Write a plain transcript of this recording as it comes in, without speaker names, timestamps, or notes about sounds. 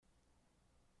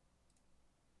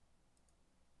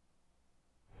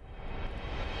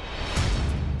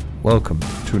Welcome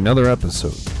to another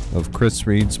episode of Chris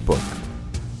Reads Book.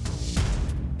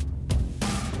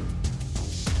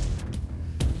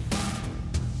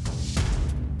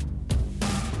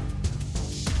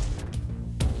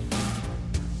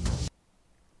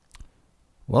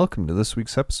 Welcome to this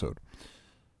week's episode.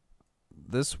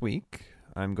 This week,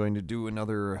 I'm going to do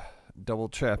another double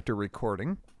chapter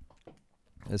recording.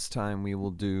 This time we will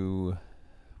do,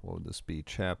 what would this be,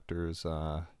 chapters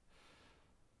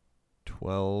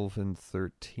 12 and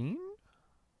 13?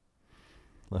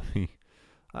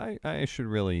 I should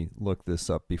really look this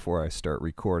up before I start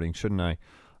recording, shouldn't I?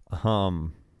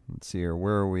 Let's see here,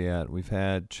 where are we at? We've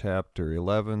had chapter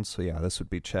 11, so yeah, this would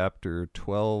be chapter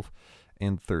 12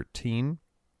 and 13.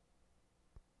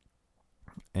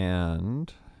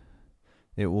 And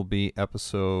it will be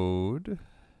episode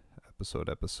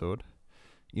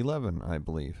 11, I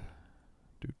believe.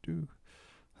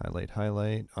 Highlight,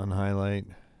 unhighlight.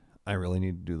 I really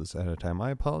need to do this ahead of time.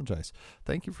 I apologize.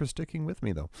 Thank you for sticking with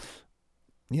me, though.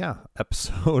 Yeah,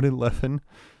 episode 11,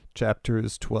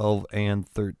 chapters 12 and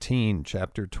 13.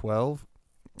 Chapter 12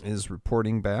 is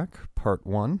Reporting Back, Part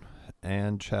 1,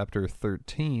 and Chapter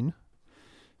 13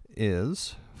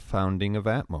 is Founding of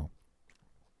Atmo.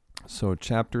 So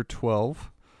Chapter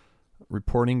 12,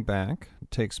 Reporting Back,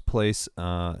 takes place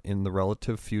in the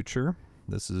relative future.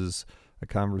 This is a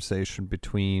conversation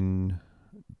between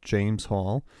James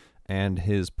Hall and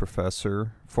his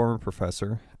former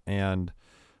professor, and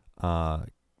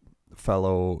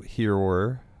fellow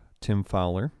heroer Tim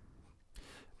Fowler.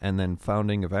 And then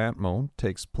Founding of Atmo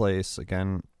takes place,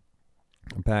 again,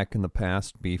 back in the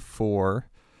past before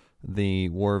the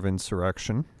War of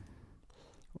Insurrection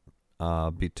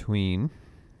between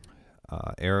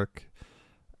Eric,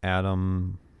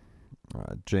 Adam,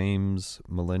 James,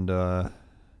 Melinda,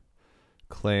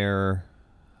 Claire,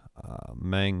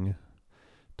 Meng,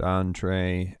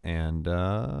 Dondre, and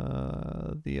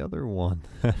the other one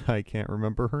that I can't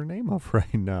remember her name of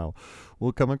right now.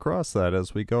 We'll come across that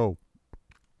as we go.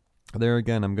 There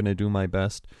again, I'm going to do my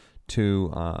best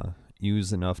to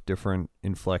use enough different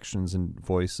inflections and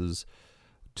voices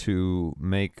to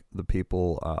make the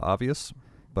people obvious,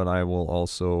 but I will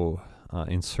also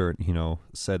insert,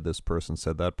 said this person,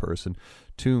 said that person,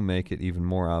 to make it even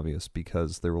more obvious,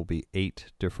 because there will be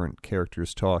 8 different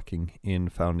characters talking in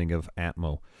Founding of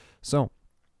Atmo. So,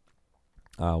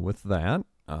 with that,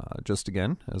 just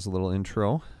again, as a little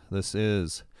intro, this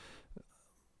is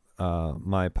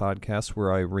my podcast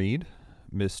where I read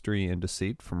Mystery and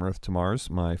Deceit from Earth to Mars,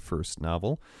 my first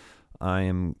novel. I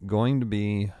am going to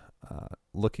be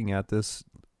looking at this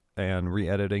and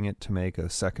re-editing it to make a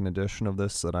second edition of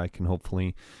this, so that I can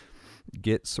hopefully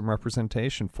get some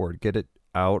representation for it, get it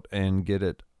out and get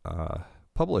it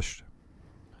published.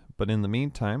 But in the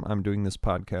meantime, I'm doing this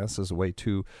podcast as a way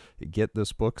to get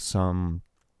this book some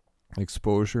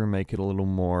exposure, make it a little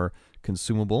more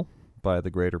consumable by the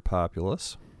greater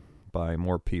populace, by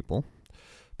more people,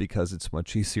 because it's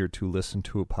much easier to listen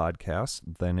to a podcast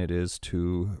than it is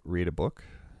to read a book,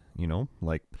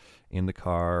 like in the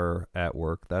car, at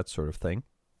work, that sort of thing.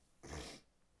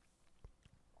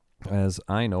 As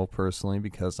I know personally,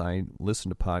 because I listen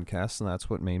to podcasts, and that's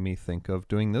what made me think of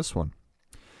doing this one.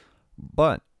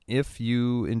 But if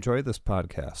you enjoy this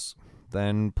podcast,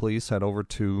 then please head over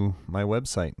to my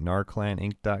website,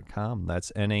 narclaninc.com.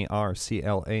 That's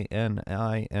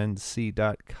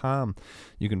narclaninc.com.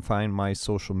 You can find my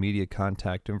social media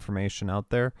contact information out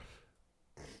there.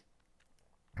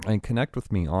 And connect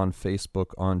with me on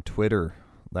Facebook, on Twitter,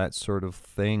 that sort of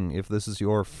thing. If this is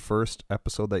your first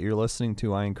episode that you're listening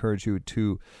to, I encourage you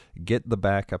to get the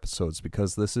back episodes,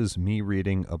 because this is me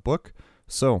reading a book.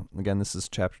 So, again, this is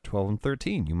chapter 12 and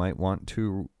 13. You might want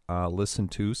to listen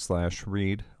to /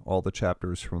 read all the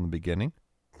chapters from the beginning.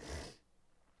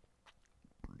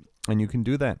 And you can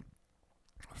do that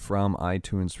from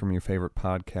iTunes, from your favorite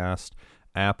podcast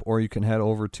app, or you can head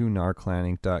over to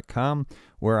narclaninc.com,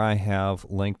 where I have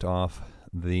linked off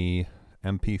the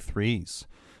MP3s,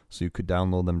 so you could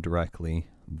download them directly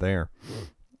there.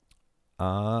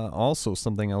 Also,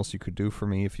 something else you could do for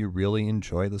me, if you really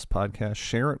enjoy this podcast,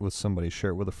 share it with somebody, share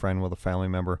it with a friend, with a family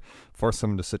member, force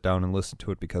them to sit down and listen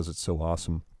to it because it's so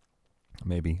awesome.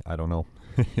 Maybe, I don't know,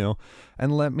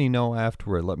 and let me know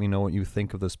afterward. Let me know what you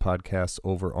think of this podcast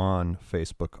over on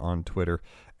Facebook, on Twitter.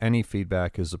 Any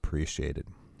feedback is appreciated.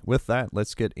 With that,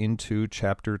 let's get into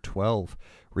Chapter 12,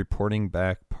 Reporting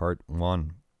Back, Part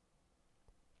 1.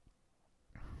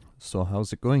 So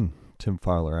how's it going? Tim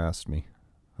Fowler asked me.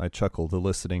 I chuckled,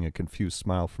 eliciting a confused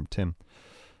smile from Tim.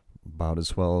 About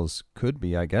as well as could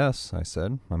be, I guess, I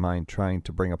said, my mind trying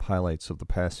to bring up highlights of the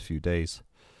past few days.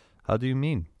 How do you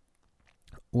mean?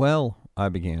 Well, I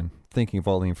began, thinking of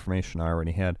all the information I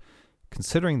already had.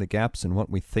 Considering the gaps in what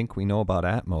we think we know about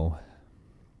Atmo,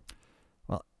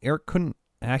 well, Eric couldn't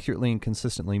accurately and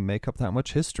consistently make up that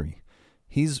much history.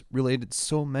 He's related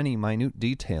so many minute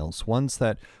details, ones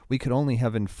that we could only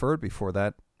have inferred before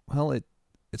that, well,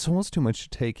 it's almost too much to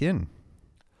take in.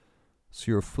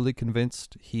 So you're fully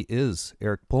convinced he is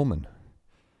Eric Pullman?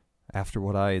 After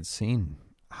what I had seen,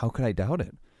 how could I doubt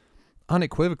it?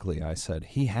 Unequivocally, I said,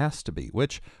 he has to be,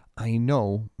 which I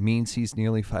know means he's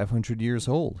nearly 500 years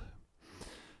old.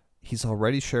 He's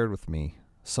already shared with me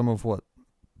some of what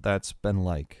that's been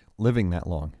like, living that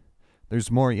long.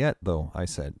 There's more yet, though, I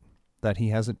said, that he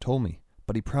hasn't told me,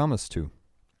 but he promised to.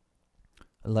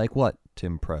 Like what?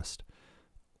 Tim pressed.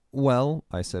 Well,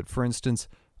 I said, for instance,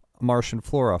 Martian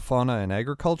flora, fauna, and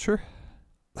agriculture?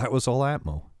 That was all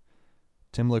Atmo.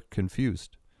 Tim looked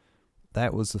confused.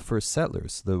 That was the first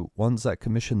settlers, the ones that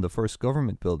commissioned the first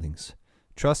government buildings.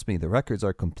 Trust me, the records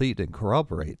are complete and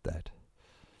corroborate that.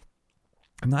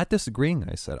 I'm not disagreeing,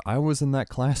 I said. I was in that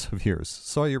class of yours.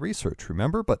 Saw your research,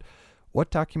 remember? But what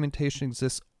documentation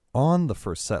exists on the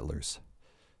first settlers?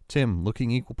 Tim, looking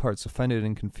equal parts offended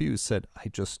and confused, said, I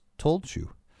just told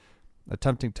you.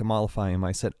 Attempting to mollify him,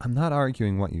 I said, I'm not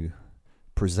arguing what you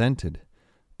presented,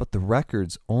 but the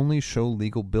records only show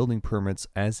legal building permits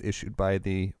as issued by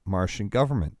the Martian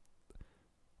government.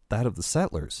 That of the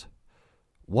settlers.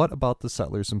 What about the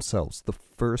settlers themselves, the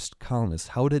first colonists?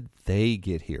 How did they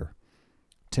get here?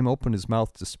 Tim opened his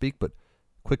mouth to speak, but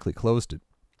quickly closed it.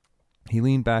 He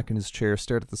leaned back in his chair,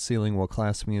 stared at the ceiling while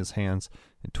clasping his hands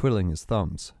and twiddling his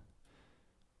thumbs.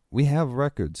 We have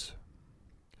records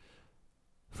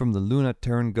from the Luna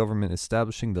Terran government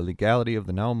establishing the legality of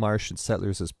the now Martian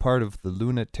settlers as part of the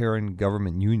Luna Terran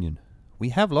government union. We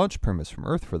have launch permits from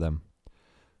Earth for them.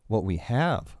 What we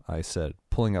have, I said,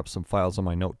 pulling up some files on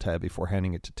my note tab before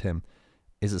handing it to Tim,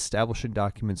 is establishing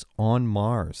documents on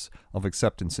Mars of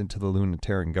acceptance into the Luna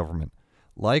Terran government.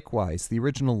 Likewise, the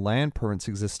original land permits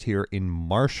exist here in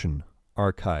Martian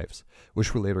archives,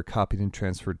 which were later copied and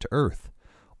transferred to Earth.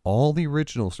 All the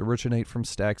originals originate from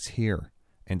stacks here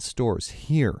and stores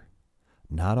here,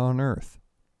 not on Earth.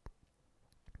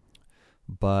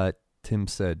 But, Tim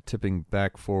said, tipping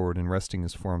back forward and resting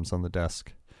his forms on the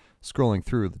desk, scrolling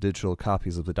through the digital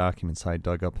copies of the documents I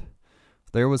dug up.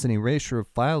 There was an erasure of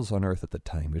files on Earth at the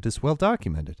time. It is well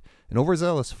documented. An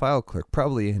overzealous file clerk,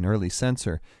 probably an early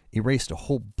censor, erased a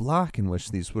whole block in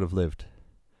which these would have lived.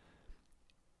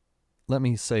 Let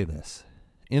me say this.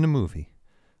 In a movie,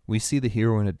 we see the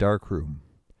hero in a dark room.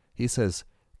 He says,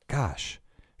 "Gosh,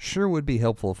 sure would be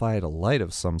helpful if I had a light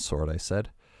of some sort," I said.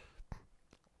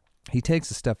 He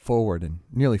takes a step forward and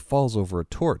nearly falls over a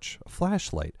torch, a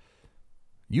flashlight.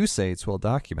 You say it's well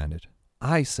documented.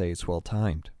 I say it's well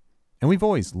timed. And we've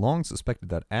always long suspected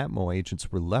that Atmo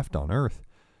agents were left on Earth.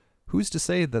 Who's to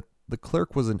say that the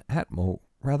clerk was an Atmo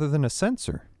rather than a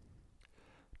censor?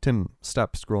 Tim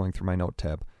stopped scrolling through my note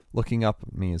tab, looking up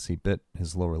at me as he bit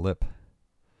his lower lip.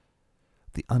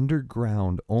 The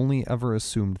underground only ever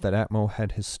assumed that Atmo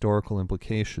had historical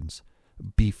implications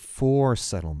before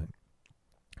settlement.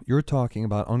 You're talking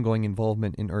about ongoing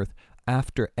involvement in Earth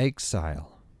after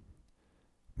exile.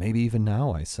 Maybe even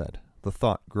now, I said, the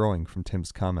thought growing from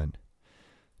Tim's comment.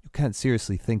 You can't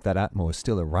seriously think that Atmo is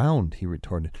still around, he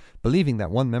retorted. Believing that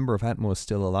one member of Atmo is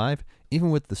still alive, even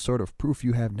with the sort of proof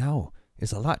you have now,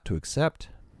 is a lot to accept.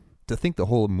 To think the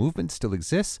whole movement still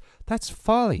exists, that's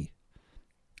folly.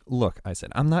 Look, I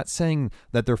said, I'm not saying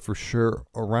that they're for sure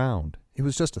around. It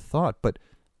was just a thought, but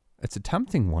it's a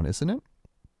tempting one, isn't it?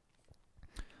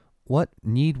 What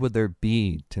need would there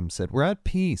be, Tim said. We're at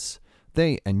peace.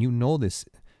 They, and you know this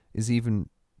is even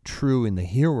true in the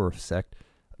Hero sect,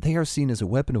 they are seen as a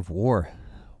weapon of war.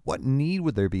 What need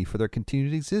would there be for their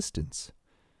continued existence?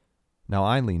 Now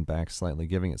I leaned back slightly,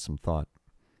 giving it some thought.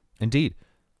 Indeed,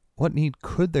 what need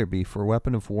could there be for a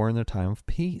weapon of war in a time of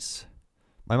peace?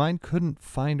 My mind couldn't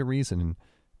find a reason, and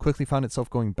quickly found itself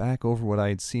going back over what I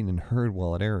had seen and heard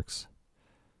while at Eric's.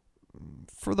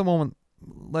 For the moment,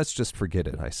 let's just forget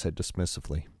it, I said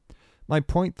dismissively. My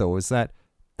point, though, is that,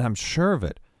 and I'm sure of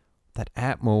it, that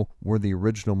Atmo were the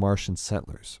original Martian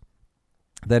settlers.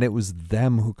 That it was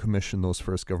them who commissioned those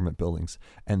first government buildings,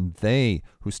 and they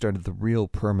who started the real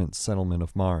permanent settlement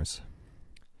of Mars.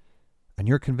 And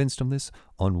you're convinced of this?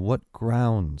 On what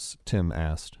grounds? Tim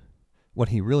asked. What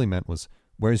he really meant was,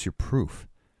 where's your proof?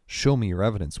 Show me your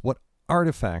evidence. What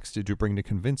artifacts did you bring to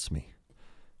convince me?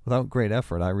 Without great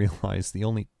effort, I realized the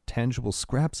only tangible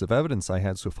scraps of evidence I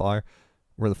had so far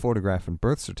were the photograph and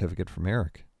birth certificate from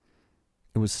Eric.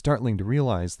 It was startling to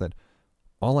realize that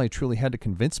all I truly had to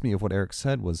convince me of what Eric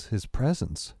said was his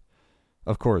presence.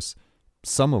 Of course,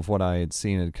 Some of what I had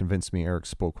seen had convinced me Eric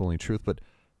spoke only truth, but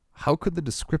how could the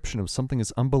description of something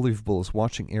as unbelievable as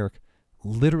watching Eric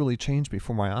literally change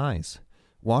before my eyes,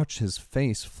 watch his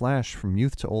face flash from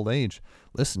youth to old age,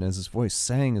 listen as his voice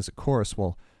sang as a chorus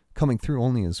while coming through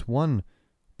only as one,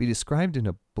 be described in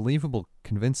a believable,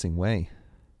 convincing way?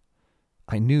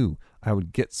 I knew I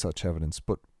would get such evidence,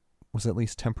 but was at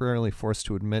least temporarily forced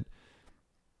to admit,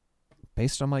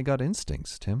 based on my gut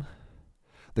instincts, Tim.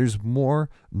 There's more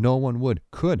no one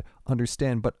could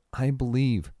understand, but I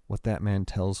believe what that man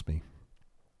tells me.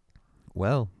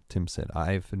 Well, Tim said,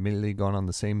 I've admittedly gone on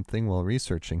the same thing while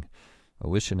researching. A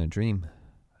wish and a dream.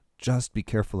 Just be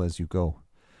careful as you go.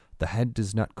 The head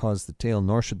does not cause the tail,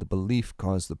 nor should the belief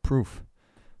cause the proof.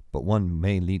 But one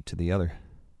may lead to the other.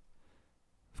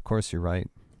 Of course you're right,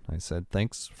 I said.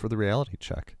 Thanks for the reality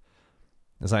check.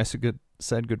 As I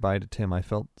said goodbye to Tim, I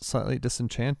felt slightly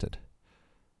disenchanted.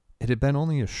 It had been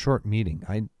only a short meeting.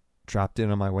 I dropped in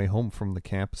on my way home from the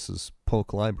campus's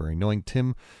Polk Library, knowing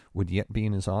Tim would yet be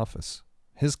in his office.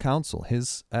 His counsel,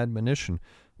 his admonition,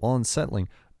 while unsettling,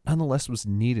 nonetheless was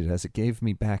needed as it gave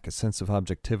me back a sense of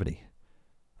objectivity.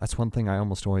 That's one thing I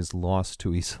almost always lost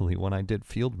too easily when I did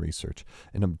field research,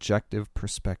 an objective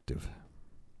perspective.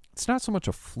 It's not so much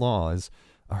a flaw as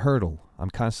a hurdle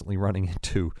I'm constantly running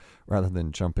into rather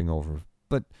than jumping over,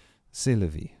 but c'est la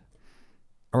vie.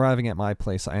 Arriving at my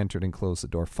place, I entered and closed the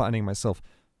door, finding myself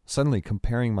suddenly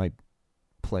comparing my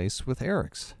place with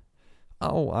Eric's.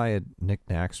 Oh, I had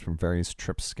knickknacks from various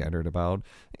trips scattered about,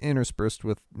 interspersed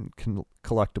with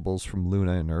collectibles from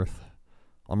Luna and Earth.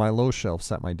 On my low shelf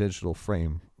sat my digital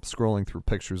frame, scrolling through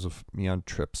pictures of me on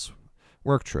trips,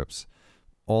 work trips,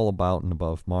 all about and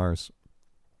above Mars.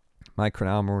 My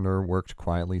chronometer worked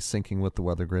quietly, syncing with the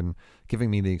weather grid and giving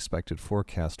me the expected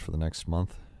forecast for the next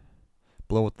month.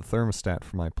 Below it, the thermostat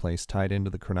for my place tied into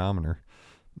the chronometer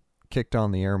kicked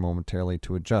on the air momentarily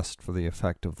to adjust for the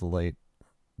effect of the late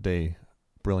day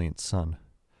brilliant sun.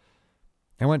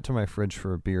 I went to my fridge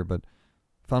for a beer, but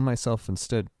found myself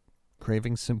instead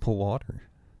craving simple water.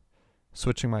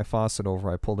 Switching my faucet over,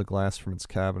 I pulled a glass from its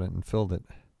cabinet and filled it.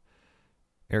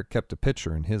 Eric kept a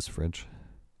pitcher in his fridge.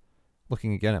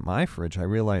 Looking again at my fridge, I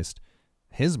realized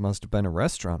his must have been a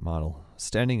restaurant model,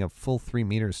 standing a full 3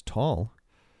 meters tall.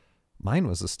 Mine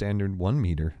was a standard 1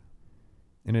 meter.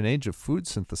 In an age of food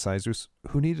synthesizers,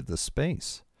 who needed the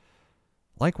space?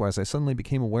 Likewise, I suddenly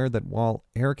became aware that while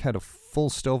Eric had a full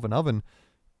stove and oven,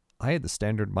 I had the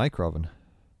standard micro-oven.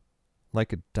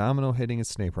 Like a domino hitting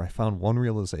its neighbor, I found one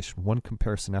realization, one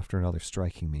comparison after another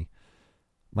striking me.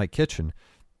 My kitchen,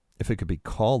 if it could be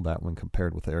called that when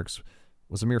compared with Eric's,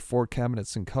 was a mere 4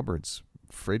 cabinets and cupboards,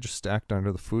 fridge stacked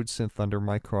under the food synth under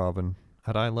micro-oven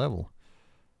at eye level.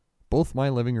 Both my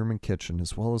living room and kitchen,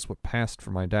 as well as what passed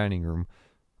for my dining room,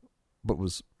 but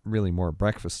was really more a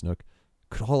breakfast nook,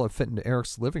 could all have fit into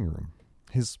Eric's living room.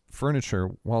 His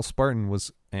furniture, while Spartan,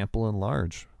 was ample and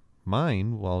large.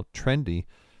 Mine, while trendy,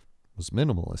 was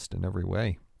minimalist in every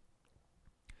way.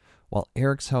 While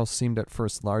Eric's house seemed at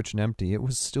first large and empty, it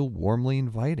was still warmly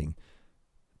inviting.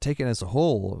 Taken as a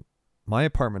whole, my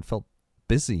apartment felt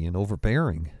busy and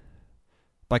overbearing.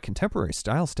 By contemporary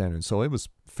style standards, so it was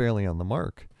fairly on the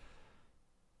mark.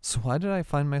 So why did I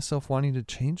find myself wanting to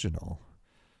change it all?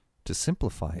 To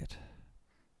simplify it?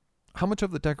 How much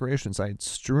of the decorations I had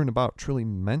strewn about truly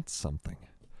meant something?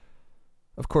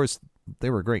 Of course, they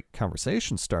were great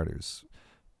conversation starters,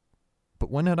 but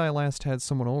when had I last had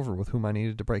someone over with whom I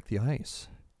needed to break the ice?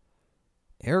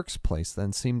 Eric's place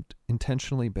then seemed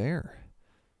intentionally bare.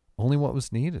 Only what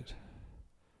was needed.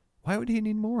 Why would he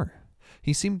need more?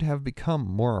 He seemed to have become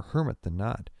more a hermit than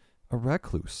not, a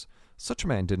recluse. Such a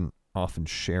man didn't often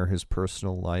share his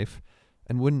personal life,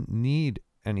 and wouldn't need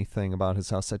anything about his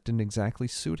house that didn't exactly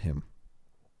suit him.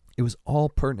 It was all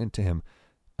pertinent to him,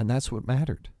 and that's what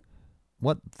mattered.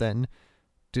 What, then,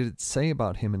 did it say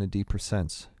about him in a deeper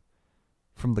sense?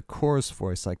 From the coarse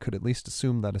voice, I could at least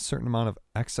assume that a certain amount of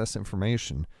excess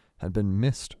information had been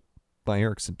missed by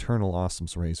Eric's internal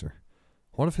awesome's razor.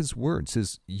 What of his words,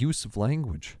 his use of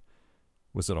language?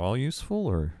 Was it all useful,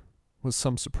 or was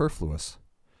some superfluous?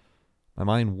 My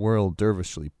mind whirled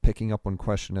dervishly, picking up one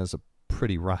question as a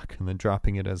pretty rock and then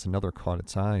dropping it as another caught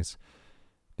its eyes.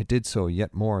 It did so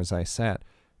yet more as I sat,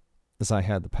 as I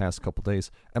had the past couple days,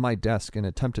 at my desk and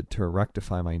attempted to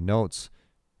rectify my notes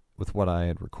with what I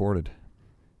had recorded.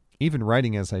 Even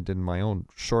writing as I did in my own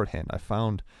shorthand, I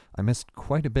found I missed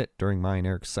quite a bit during my and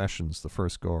Eric's sessions the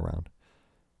first go-around.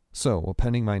 So, while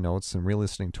penning my notes and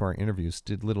re-listening to our interviews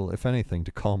did little, if anything,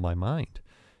 to calm my mind.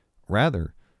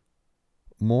 Rather,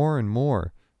 more and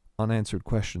more unanswered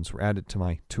questions were added to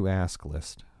my to-ask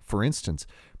list. For instance,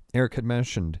 Eric had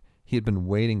mentioned he had been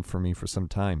waiting for me for some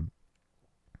time.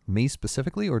 Me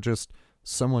specifically, or just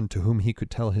someone to whom he could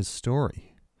tell his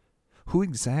story? Who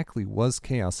exactly was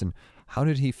Chaos, and how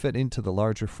did he fit into the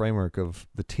larger framework of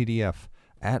the TDF,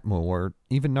 Atmo, or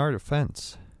even Nara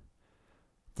Defense?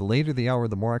 The later the hour,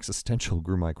 the more existential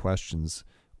grew my questions.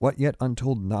 What yet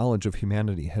untold knowledge of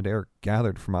humanity had Eric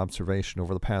gathered from observation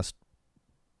over the past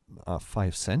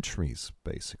 5 centuries,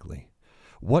 basically?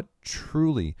 What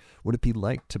truly would it be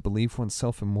like to believe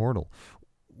oneself immortal?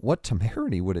 What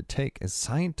temerity would it take as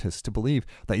scientists to believe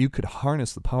that you could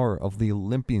harness the power of the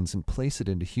Olympians and place it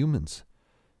into humans?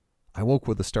 I woke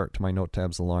with a start to my note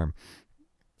tab's alarm.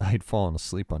 I had fallen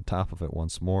asleep on top of it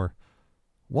once more.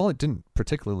 While it didn't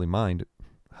particularly mind,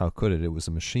 how could it? It was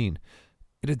a machine.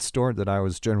 It had stored that I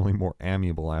was generally more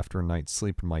amiable after a night's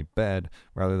sleep in my bed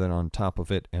rather than on top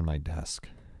of it and my desk.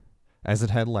 As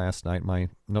it had last night, my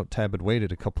note tab had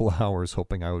waited a couple of hours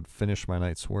hoping I would finish my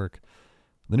night's work.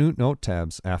 The new note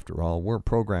tabs, after all, were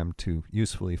programmed to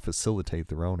usefully facilitate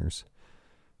their owners.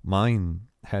 Mine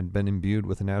had been imbued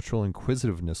with a natural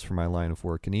inquisitiveness for my line of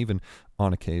work, and even,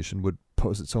 on occasion, would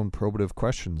pose its own probative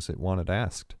questions it wanted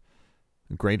asked.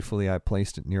 Gratefully, I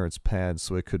placed it near its pad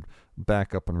so it could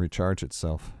back up and recharge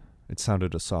itself. It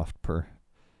sounded a soft purr.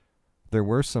 There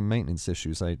were some maintenance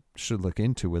issues I should look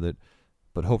into with it,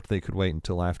 but hoped they could wait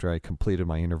until after I completed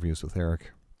my interviews with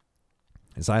Eric.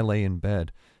 As I lay in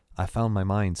bed, I found my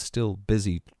mind still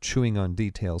busy chewing on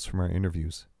details from our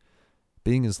interviews.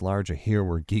 Being as large a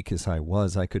hero geek as I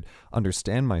was, I could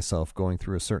understand myself going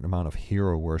through a certain amount of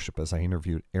hero worship as I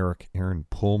interviewed Eric Aaron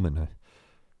Pullman.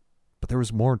 But there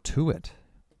was more to it.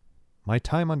 My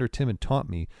time under Tim had taught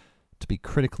me to be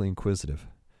critically inquisitive.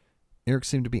 Eric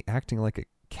seemed to be acting like a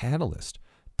catalyst,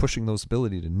 pushing those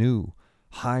abilities to new,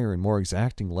 higher and more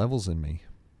exacting levels in me.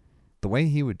 The way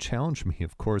he would challenge me,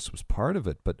 of course, was part of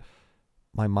it, but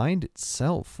my mind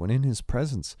itself, when in his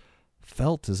presence,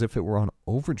 felt as if it were on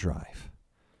overdrive.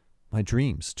 My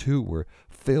dreams, too, were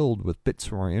filled with bits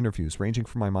from our interviews, ranging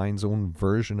from my mind's own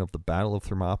version of the Battle of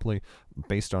Thermopylae,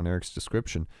 based on Eric's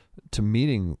description, to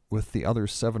meeting with the other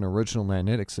 7 original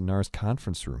nanitics in Nar's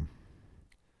conference room.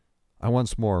 I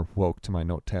once more woke to my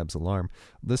note tab's alarm,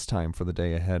 this time for the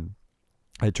day ahead.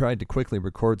 I tried to quickly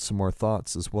record some more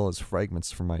thoughts as well as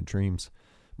fragments from my dreams.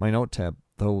 My note tab,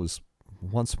 though, was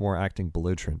once more acting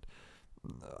belligerent,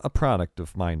 a product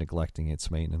of my neglecting its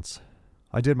maintenance.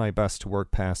 I did my best to work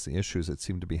past the issues it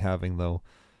seemed to be having, though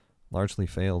largely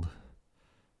failed.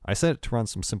 I set it to run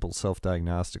some simple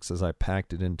self-diagnostics as I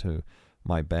packed it into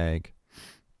my bag.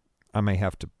 I may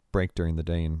have to break during the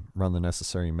day and run the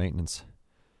necessary maintenance.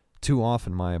 Too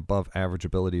often my above-average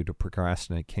ability to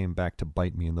procrastinate came back to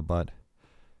bite me in the butt.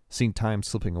 Seeing time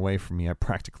slipping away from me, I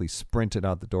practically sprinted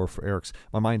out the door for Eric's,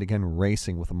 my mind again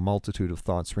racing with a multitude of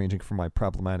thoughts ranging from my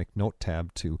problematic note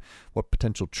tab to what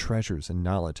potential treasures and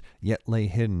knowledge yet lay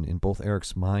hidden in both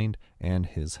Eric's mind and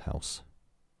his house.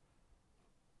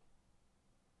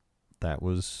 That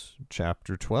was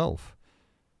Chapter 12.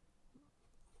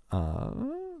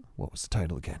 What was the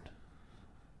title again?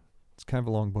 It's kind of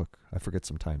a long book. I forget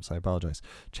sometimes. I apologize.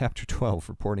 Chapter 12,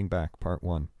 Reporting Back, Part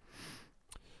 1.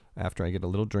 After I get a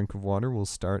little drink of water, we'll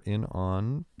start in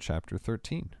on Chapter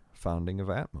 13, Founding of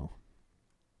Atmo.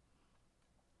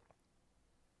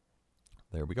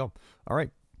 There we go. All right.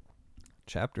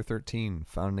 Chapter 13,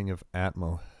 Founding of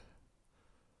Atmo.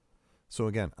 So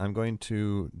again, I'm going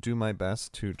to do my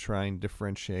best to try and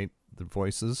differentiate the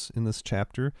voices in this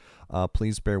chapter.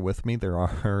 Please bear with me. There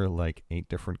are like 8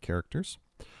 different characters.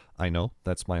 I know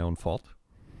that's my own fault,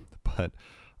 but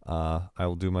I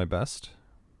will do my best.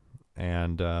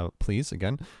 And please,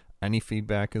 again, any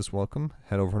feedback is welcome.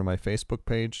 Head over to my Facebook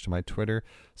page, to my Twitter,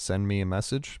 send me a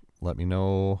message. Let me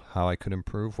know how I could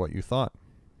improve what you thought.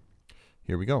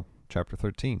 Here we go. Chapter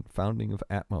 13, Founding of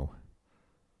Atmo.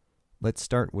 Let's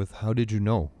start with how did you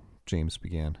know, James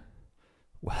began.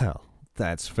 Well,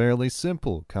 that's fairly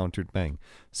simple, countered Meng,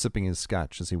 sipping his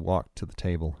scotch as he walked to the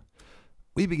table.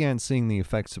 We began seeing the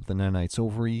effects of the nanites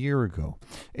over a year ago.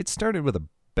 It started with a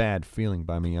bad feeling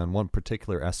by me on one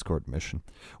particular escort mission.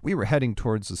 We were heading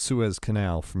towards the Suez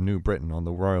Canal from New Britain on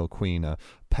the Royal Queen, a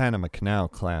Panama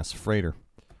Canal-class freighter.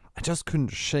 I just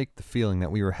couldn't shake the feeling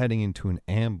that we were heading into an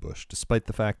ambush, despite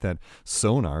the fact that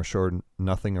sonar showed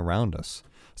nothing around us.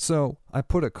 So I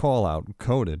put a call out,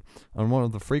 coded, on one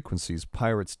of the frequencies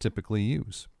pirates typically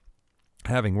use.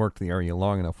 Having worked the area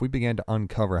long enough, we began to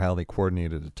uncover how they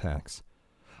coordinated attacks.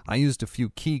 I used a few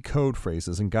key code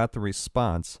phrases and got the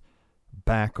response,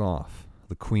 "Back off.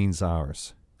 The Queen's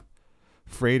ours."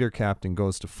 Freighter captain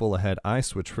goes to full ahead. I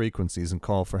switch frequencies and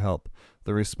call for help.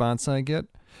 The response I get?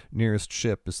 Nearest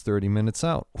ship is 30 minutes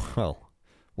out.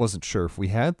 Well, Wasn't sure if we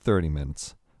had 30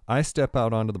 minutes. I step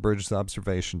out onto the bridge's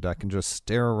observation deck and just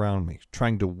stare around me,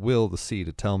 trying to will the sea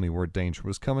to tell me where danger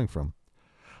was coming from.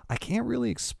 I can't really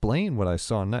explain what I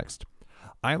saw next.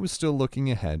 I was still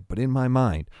looking ahead, but in my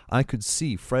mind, I could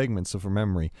see fragments of a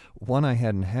memory, one I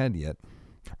hadn't had yet.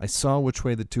 I saw which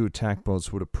way the two attack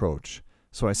boats would approach,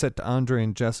 so I set Andre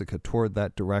and Jessica toward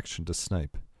that direction to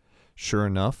snipe. Sure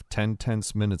enough, 10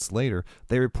 tense minutes later,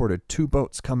 they reported 2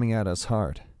 boats coming at us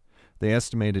hard. They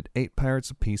estimated 8 pirates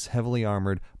apiece, heavily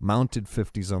armored, mounted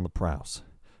 50s on the prows.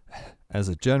 As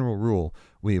a general rule,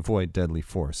 we avoid deadly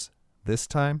force. This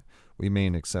time, we made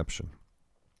an exception.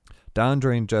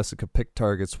 D'Andre and Jessica picked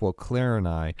targets while Claire and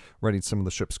I readied some of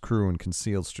the ship's crew in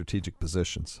concealed strategic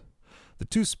positions. The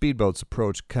 2 speedboats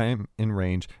approached, came in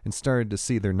range, and started to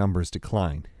see their numbers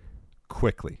decline.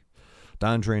 Quickly.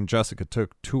 D'Andre and Jessica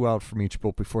took 2 out from each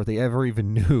boat before they ever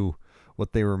even knew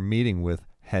what they were meeting with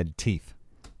had teeth.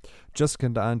 Jessica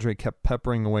and D'Andre kept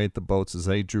peppering away at the boats as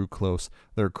they drew close,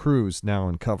 their crews now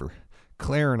in cover.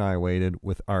 Claire and I waited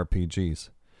with RPGs.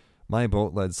 My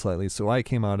boat led slightly, so I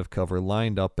came out of cover,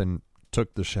 lined up, and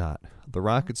took the shot. The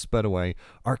rocket sped away,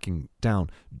 arcing down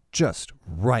just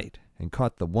right, and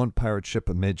caught the one pirate ship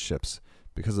amidships.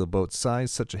 Because of the boat's size,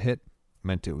 such a hit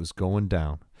meant it was going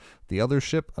down. The other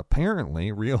ship,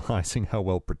 apparently realizing how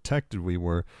well protected we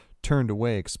were, turned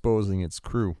away, exposing its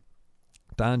crew.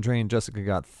 D'Andre and Jessica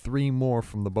got 3 more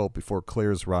from the boat before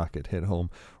Claire's rocket hit home,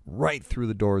 right through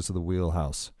the doors of the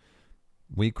wheelhouse.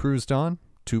 We cruised on,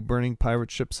 2 burning pirate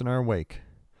ships in our wake.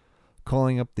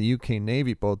 Calling up the UK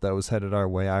Navy boat that was headed our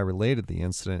way, I related the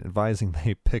incident, advising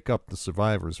they pick up the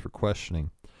survivors for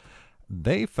questioning.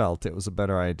 They felt it was a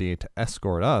better idea to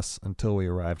escort us until we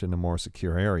arrived in a more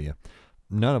secure area.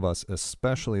 None of us,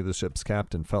 especially the ship's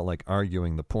captain, felt like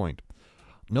arguing the point.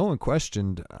 No one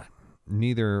questioned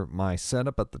neither my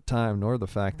setup at the time nor the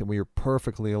fact that we were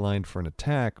perfectly aligned for an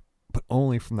attack, but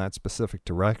only from that specific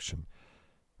direction.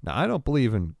 Now, I don't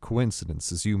believe in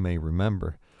coincidence, as you may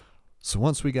remember. So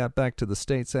once we got back to the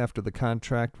States after the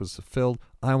contract was fulfilled,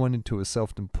 I went into a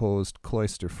self-imposed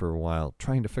cloister for a while,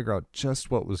 trying to figure out just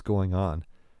what was going on.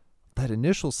 That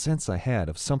initial sense I had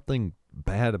of something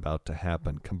bad about to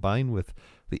happen, combined with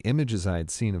the images I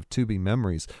had seen of Tubi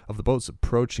memories of the boats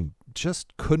approaching,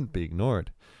 just couldn't be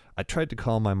ignored. I tried to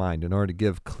calm my mind in order to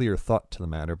give clear thought to the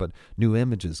matter, but new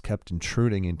images kept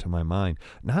intruding into my mind.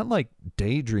 Not like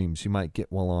daydreams you might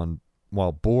get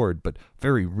while bored, but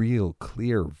very real,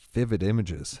 clear, vivid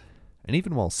images. And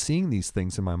even while seeing these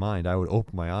things in my mind, I would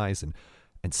open my eyes,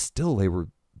 and still they were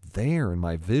there in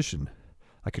my vision.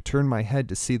 I could turn my head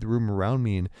to see the room around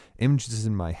me, and images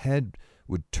in my head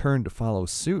would turn to follow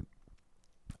suit.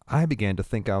 I began to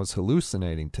think I was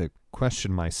hallucinating, to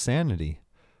question my sanity.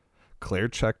 Claire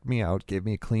checked me out, gave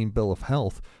me a clean bill of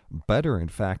health, better, in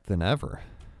fact, than ever.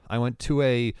 I went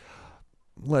to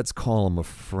let's call him a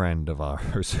friend of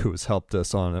ours, who has helped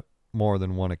us on more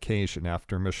than one occasion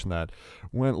after a mission that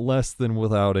went less than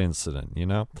without incident, you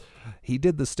know? He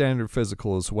did the standard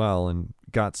physical as well and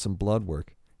got some blood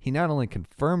work. He not only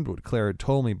confirmed what Claire had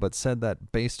told me, but said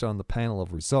that based on the panel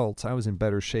of results, I was in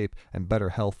better shape and better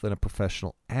health than a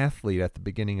professional athlete at the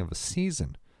beginning of a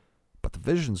season. But the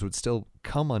visions would still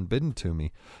come unbidden to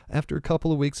me. After a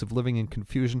couple of weeks of living in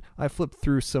confusion, I flipped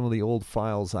through some of the old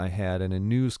files I had, and a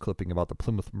news clipping about the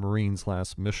Plymouth Marines'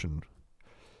 last mission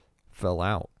fell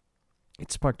out.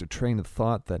 It sparked a train of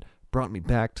thought that brought me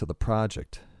back to the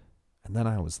project. And then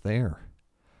I was there.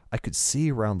 I could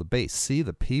see around the base, see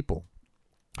the people.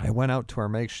 I went out to our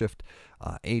makeshift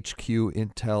HQ,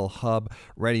 Intel hub,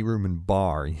 ready room, and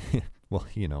bar. Well,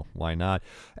 you know, why not?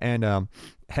 And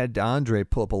had D'Andre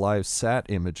pull up a live sat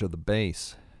image of the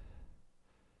base.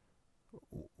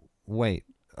 Wait,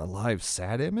 a live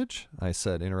sat image? I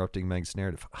said, interrupting Meg's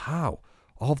narrative. How?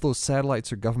 All of those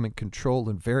satellites are government-controlled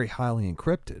and very highly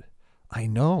encrypted. I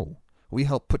know. We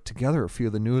helped put together a few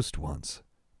of the newest ones.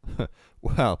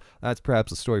 Well, that's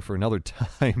perhaps a story for another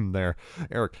time there,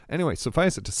 Eric. Anyway,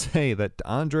 suffice it to say that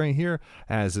D'Andre here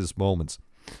has his moments.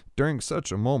 During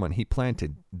such a moment, he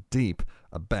planted deep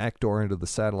a backdoor into the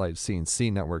satellite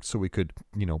CNC network so we could,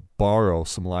 borrow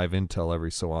some live intel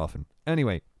every so often.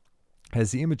 Anyway,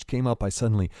 as the image came up, I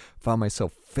suddenly found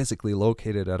myself physically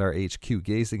located at our HQ,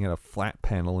 gazing at a flat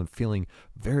panel and feeling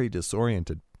very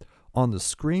disoriented. On the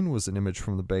screen was an image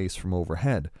from the base from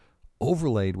overhead.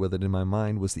 Overlaid with it in my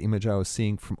mind was the image I was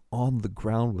seeing from on the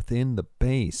ground within the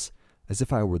base, as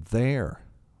if I were there.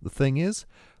 The thing is,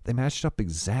 they matched up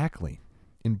exactly.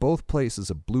 In both places,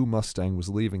 a blue Mustang was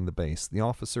leaving the base. The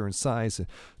officer inside,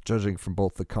 judging from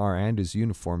both the car and his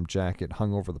uniform jacket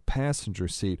hung over the passenger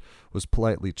seat, was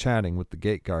politely chatting with the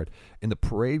gate guard. In the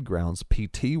parade grounds,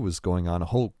 PT was going on, a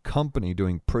whole company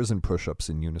doing prison push-ups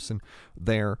in unison.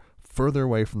 There, further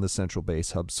away from the central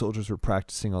base hub, soldiers were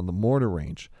practicing on the mortar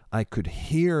range. I could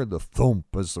hear the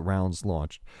thump as the rounds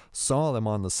launched, saw them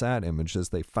on the SAT image as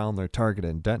they found their target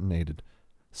and detonated.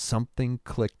 Something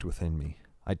clicked within me.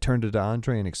 I turned to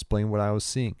Andre and explained what I was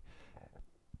seeing.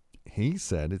 He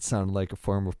said it sounded like a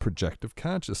form of projective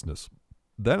consciousness.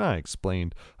 Then I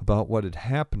explained about what had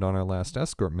happened on our last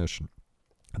escort mission.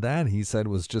 That, he said,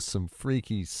 was just some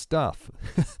freaky stuff.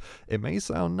 It may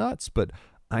sound nuts, but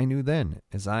I knew then,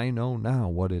 as I know now,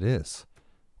 what it is.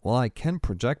 While I can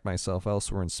project myself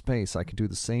elsewhere in space, I can do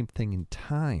the same thing in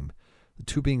time. The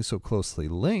two being so closely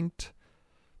linked...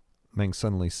 Meng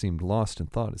suddenly seemed lost in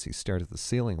thought as he stared at the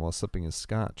ceiling while sipping his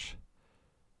scotch.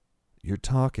 "You're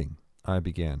talking," I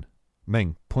began,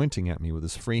 Meng pointing at me with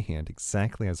his free hand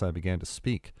exactly as I began to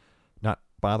speak, not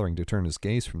bothering to turn his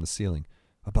gaze from the ceiling,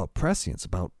 "about prescience,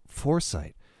 about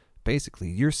foresight.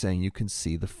 Basically, you're saying you can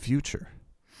see the future."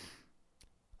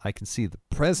 "I can see the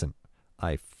present.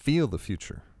 I feel the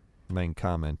future," Meng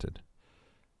commented.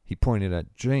 He pointed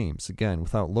at James again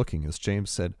without looking as James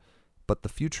said, "But the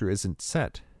future isn't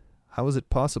set. How is it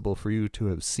possible for you to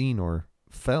have seen or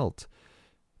felt?"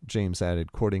 James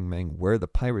added, quoting Meng, "where the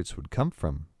pirates would come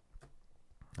from."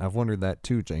 "I've wondered that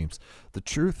too, James. The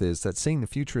truth is that seeing the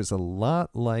future is a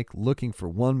lot like looking for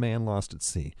one man lost at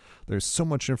sea. There's so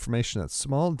much information that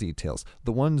small details,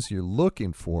 the ones you're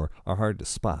looking for, are hard to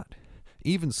spot.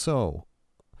 Even so,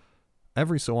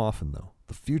 every so often, though,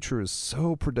 the future is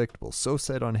so predictable, so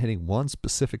set on hitting one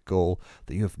specific goal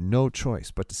that you have no choice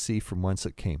but to see from whence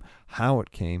it came, how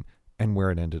it came, and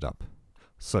where it ended up,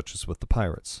 such as with the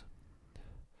pirates."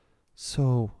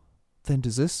 "So, then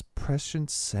does this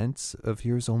prescient sense of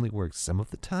yours only work some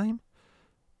of the time?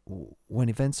 When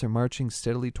events are marching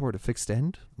steadily toward a fixed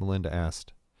end?" Melinda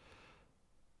asked.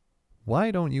 "Why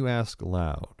don't you ask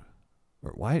aloud?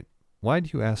 Or why do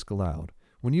you ask aloud,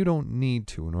 when you don't need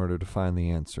to in order to find the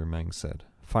answer?" Meng said,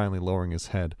 finally lowering his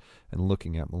head and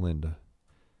looking at Melinda.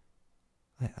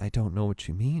 I don't know what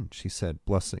you mean," she said,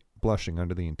 blushing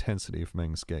under the intensity of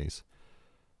Meng's gaze.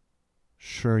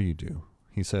 "Sure you do,"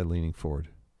 he said, leaning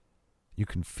forward. "You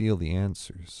can feel the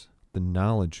answers, the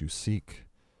knowledge you seek.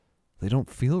 They don't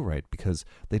feel right because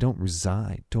they don't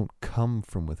reside, don't come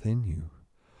from within you.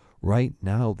 Right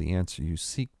now, the answer you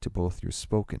seek to both your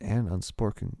spoken and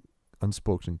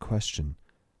unspoken question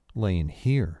lay in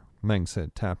here," Meng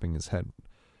said, tapping his head.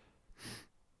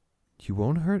 "You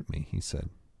won't hurt me," he said,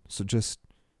 "so just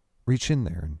reach in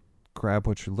there and grab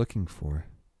what you're looking for."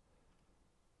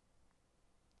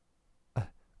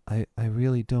 I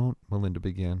really don't," Melinda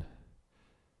began.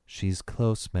 "She's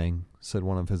close, Meng," said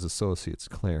one of his associates,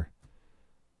 Claire.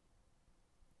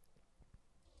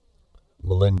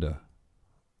 "Melinda,"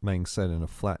 Meng said in a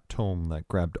flat tone that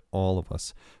grabbed all of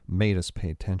us, made us pay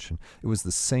attention. It was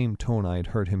the same tone I had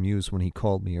heard him use when he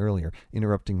called me earlier,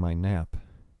 interrupting my nap.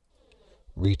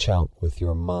 "Reach out with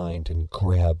your mind and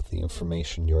grab the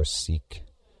information you seek.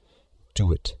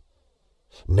 Do it.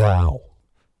 Now."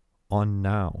 On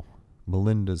now,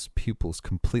 Melinda's pupils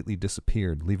completely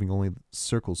disappeared, leaving only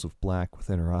circles of black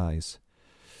within her eyes.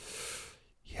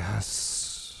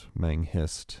 "Yes," Meng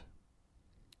hissed.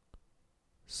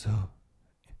 "So,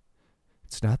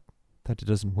 it's not that it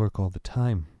doesn't work all the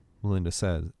time," Melinda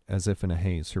said, as if in a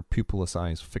haze, her pupilless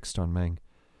eyes fixed on Meng.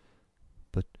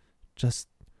 "But just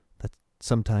that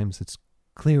sometimes it's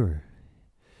clearer,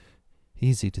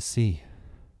 easy to see."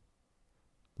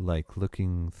 "Like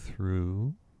looking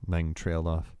through?" Meng trailed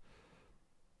off.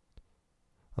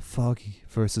 "A foggy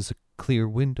versus a clear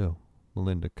window,"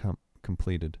 Melinda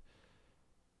completed.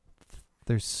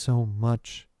 "There's so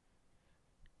much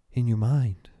in your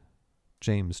mind."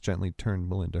 James gently turned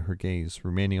Melinda, her gaze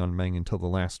remaining on Meng until the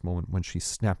last moment when she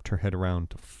snapped her head around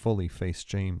to fully face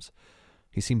James.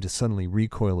 He seemed to suddenly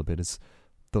recoil a bit, as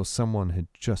though someone had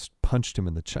just punched him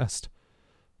in the chest.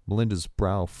 Melinda's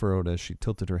brow furrowed as she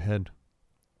tilted her head.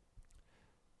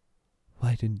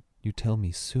 "Why didn't you tell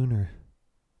me sooner?"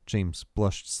 James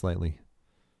blushed slightly.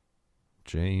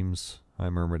 "James," I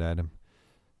murmured at him.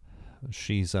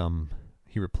 She's,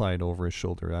 he replied over his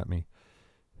shoulder at me.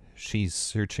 "She's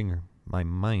searching my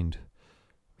mind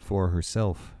for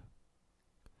herself."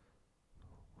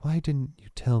 "Why didn't you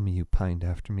tell me you pined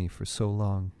after me for so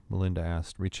long?" Melinda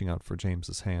asked, reaching out for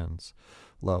James's hands,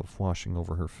 love washing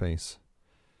over her face.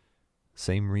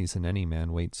 "Same reason any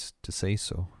man waits to say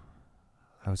so.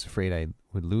 I was afraid I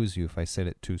would lose you if I said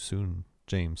it too soon,"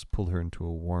 James pulled her into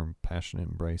a warm, passionate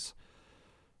embrace.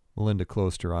 Melinda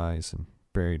closed her eyes and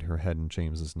buried her head in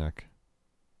James's neck.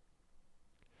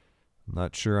 "I'm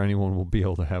not sure anyone will be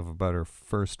able to have a better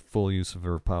first full use of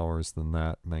her powers than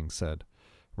that," Meng said,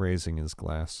 raising his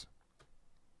glass.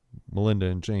 Melinda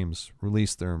and James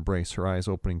released their embrace, her eyes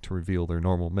opening to reveal their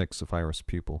normal mix of iris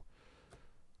pupil.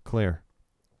 "Claire."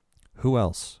 "Who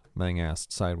else?" Meng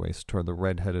asked sideways toward the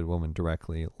red-headed woman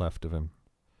directly left of him.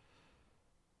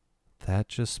 "That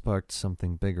just sparked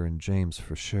something bigger in James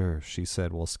for sure," she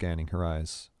said while scanning her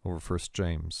eyes, over first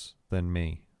James, then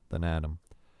me, then Adam.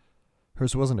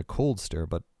 Hers wasn't a cold stare,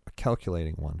 but a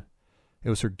calculating one. It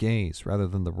was her gaze, rather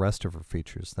than the rest of her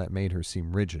features, that made her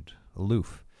seem rigid,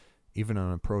 aloof, even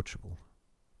unapproachable.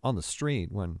 On the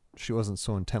street, when she wasn't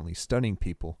so intently studying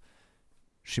people,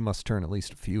 she must turn at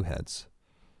least a few heads.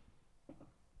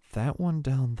 "That one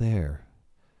down there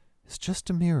is just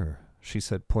a mirror," she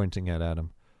said, pointing at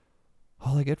Adam.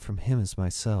 "All I get from him is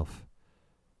myself.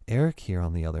 Eric here,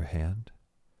 on the other hand,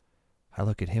 I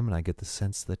look at him and I get the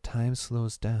sense that time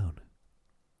slows down."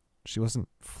 She wasn't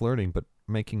flirting, but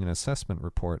making an assessment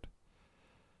report.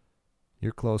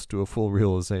 "You're close to a full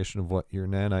realization of what your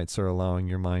nanites are allowing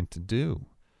your mind to do.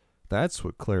 That's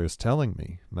what Claire is telling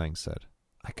me," Meng said.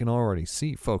 "I can already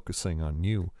see focusing on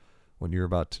you, what you're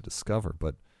about to discover,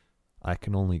 but I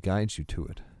can only guide you to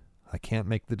it. I can't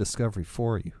make the discovery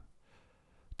for you.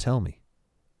 Tell me,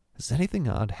 has anything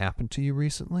odd happened to you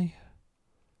recently?"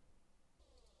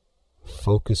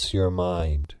 "Focus your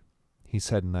mind," he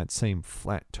said in that same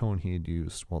flat tone he had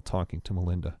used while talking to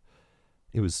Melinda.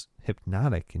 It was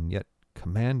hypnotic and yet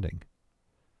commanding.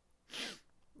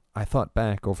 I thought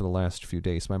back over the last few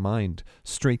days, my mind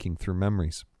streaking through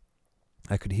memories.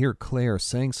 I could hear Claire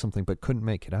saying something but couldn't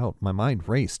make it out. My mind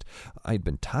raced. I'd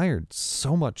been tired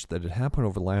so much that it happened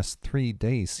over the last 3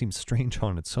 days seemed strange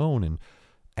on its own, and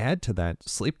add to that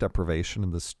sleep deprivation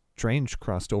and the strange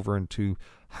crossed over into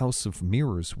House of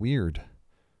Mirrors weird.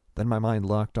 Then my mind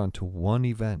locked onto one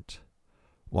event,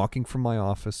 walking from my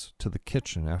office to the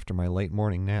kitchen after my late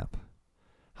morning nap.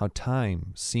 How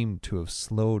time seemed to have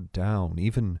slowed down,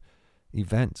 even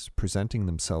events presenting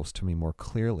themselves to me more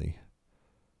clearly.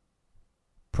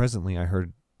 Presently I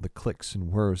heard the clicks and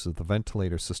whirs of the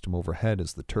ventilator system overhead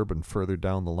as the turbine further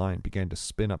down the line began to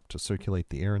spin up to circulate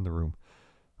the air in the room.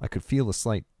 I could feel a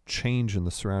slight change in the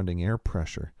surrounding air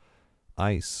pressure.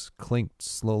 Ice clinked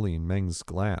slowly in Meng's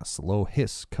glass, a low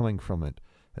hiss coming from it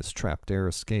as trapped air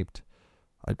escaped.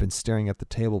 I'd been staring at the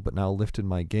table, but now lifted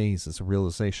my gaze as a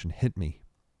realization hit me.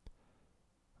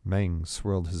 Meng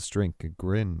swirled his drink, a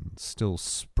grin still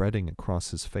spreading across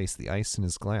his face, the ice in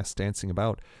his glass dancing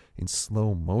about. In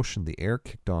slow motion, the air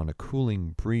kicked on, a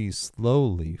cooling breeze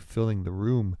slowly filling the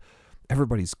room.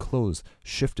 Everybody's clothes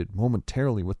shifted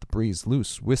momentarily with the breeze,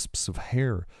 loose wisps of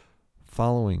hair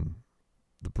following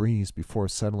the breeze before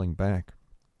settling back.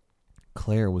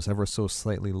 Claire was ever so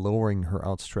slightly lowering her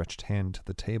outstretched hand to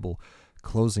the table,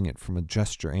 closing it from a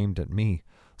gesture aimed at me.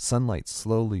 Sunlight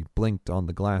slowly blinked on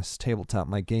the glass tabletop,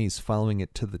 my gaze following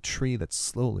it to the tree that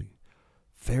slowly,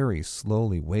 very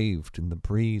slowly waved in the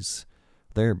breeze.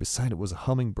 There, beside it, was a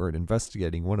hummingbird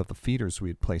investigating one of the feeders we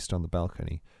had placed on the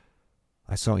balcony.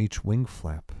 I saw each wing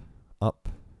flap, up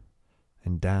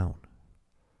and down.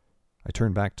 I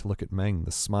turned back to look at Meng,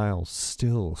 the smile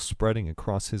still spreading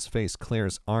across his face,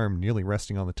 Claire's arm nearly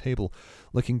resting on the table.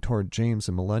 Looking toward James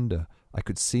and Melinda, I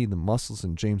could see the muscles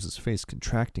in James's face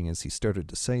contracting as he started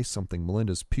to say something.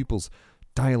 Melinda's pupils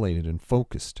dilated and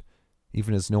focused,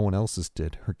 even as no one else's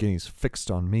did, her gaze fixed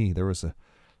on me. There was a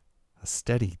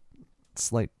steady,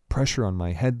 slight pressure on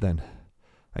my head then.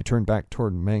 I turned back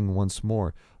toward Meng once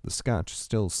more, the scotch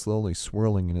still slowly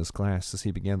swirling in his glass as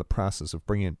he began the process of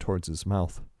bringing it towards his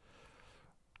mouth.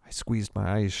 I squeezed my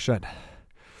eyes shut,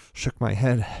 shook my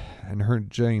head, and heard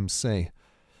James say,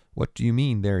 "What do you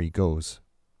mean, there he goes?"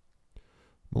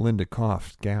 Melinda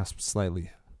coughed, gasped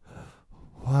slightly.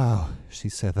 "Wow," she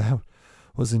said, "that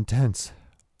was intense."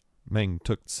 Meng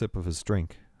took a sip of his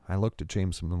drink. I looked at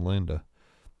James and Melinda.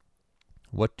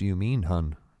 "What do you mean,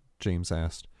 hun?" James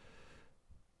asked.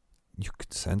 "You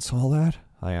could sense all that?"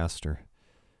 I asked her.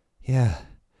 "Yeah,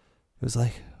 it was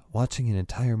like watching an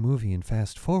entire movie in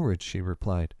fast forward," she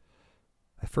replied.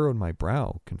 I furrowed my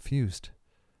brow, confused.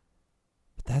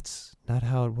 "But that's not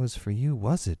how it was for you,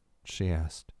 was it?" she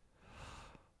asked.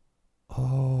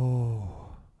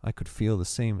 "Oh." I could feel the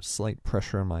same slight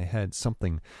pressure on my head,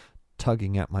 something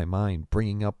tugging at my mind,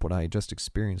 bringing up what I had just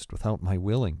experienced without my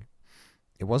willing.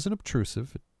 It wasn't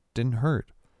obtrusive, it didn't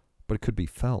hurt, but it could be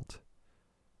felt.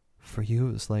 "For you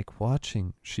it was like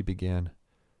watching," she began.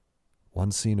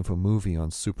 "One scene of a movie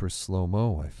on super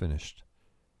slow-mo," I finished.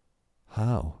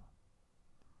 "How?"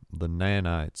 The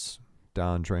nanites,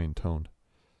 D'Andre intoned.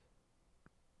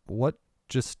 What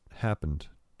just happened?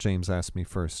 James asked me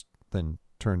first, then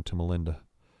turned to Melinda.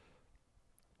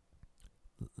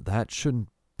 That shouldn't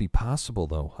be possible,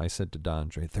 though, I said to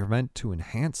D'Andre. They're meant to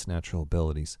enhance natural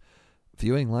abilities.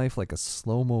 Viewing life like a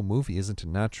slow-mo movie isn't a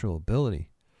natural ability.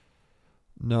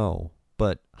 No,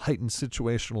 but heightened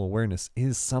situational awareness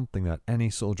is something that any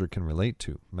soldier can relate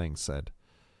to, Meng said.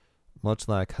 Much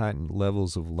like heightened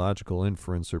levels of logical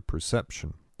inference or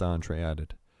perception, D'Andre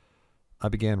added. I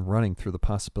began running through the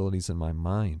possibilities in my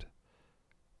mind.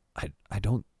 I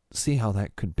don't see how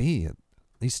that could be, at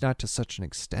least not to such an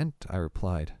extent, I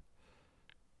replied.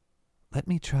 Let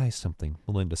me try something,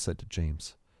 Melinda said to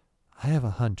James. I have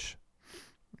a hunch.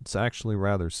 It's actually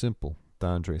rather simple,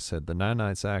 D'Andre said. The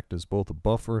nanites act as both a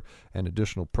buffer and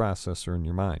additional processor in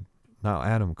your mind. Now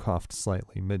Adam coughed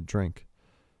slightly mid-drink.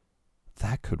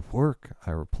 That could work,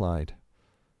 I replied.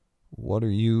 What are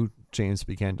you, James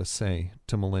began to say,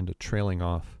 to Melinda, trailing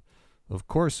off. Of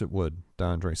course it would,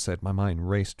 D'Andre said. My mind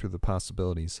raced through the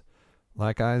possibilities.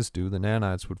 Like eyes do, the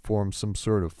nanites would form some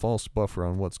sort of false buffer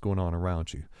on what's going on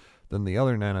around you. Then the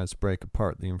other nanites break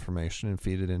apart the information and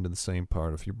feed it into the same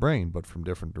part of your brain, but from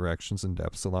different directions and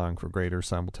depths, allowing for greater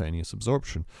simultaneous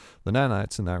absorption. The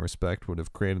nanites, in that respect, would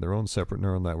have created their own separate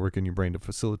neural network in your brain to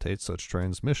facilitate such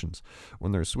transmissions.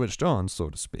 When they're switched on, so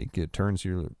to speak, it turns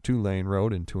your 2-lane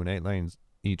road into an 8-lane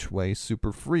each-way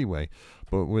super freeway,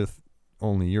 but with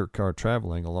only your car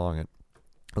traveling along it.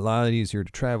 A lot easier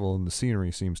to travel, and the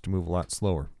scenery seems to move a lot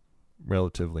slower,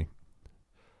 relatively.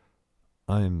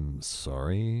 I'm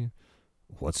sorry.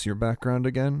 What's your background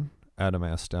again? Adam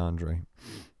asked D'Andre.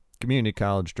 Community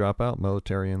college dropout,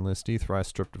 military enlistee, thrice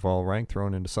stripped of all rank,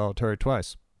 thrown into solitary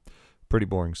twice. Pretty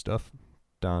boring stuff,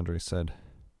 D'Andre said.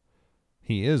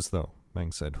 He is, though,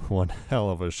 Meng said. One hell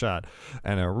of a shot,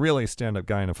 and a really stand-up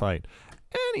guy in a fight.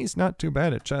 And he's not too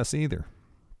bad at chess either.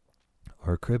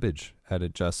 Or cribbage,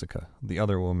 added Jessica, the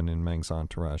other woman in Meng's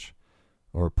entourage.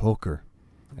 Or poker,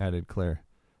 added Claire.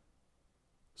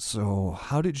 So,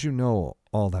 how did you know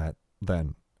all that,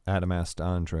 then? Adam asked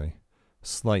D'Andre,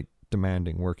 slight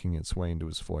demanding working its way into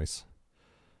his voice.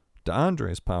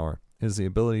 D'Andre's power is the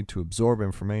ability to absorb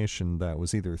information that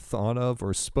was either thought of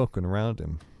or spoken around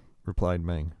him, replied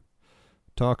Meng.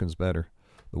 Talking's better.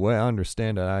 The way I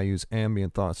understand it, I use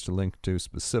ambient thoughts to link to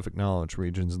specific knowledge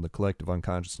regions in the collective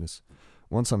unconsciousness.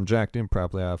 Once I'm jacked in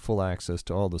properly, I have full access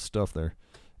to all the stuff there,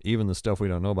 even the stuff we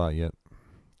don't know about yet.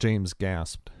 James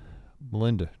gasped.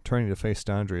 Melinda, turning to face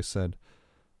D'Andre, said,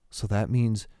 So that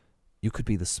means you could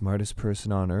be the smartest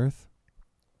person on Earth?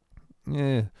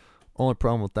 Only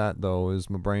problem with that, though, is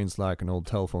my brain's like an old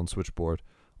telephone switchboard.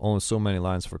 Only so many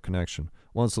lines for connection.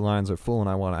 Once the lines are full and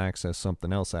I want to access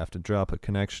something else, I have to drop a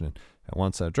connection. And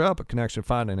once I drop a connection,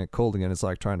 finding it cold again is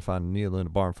like trying to find a needle in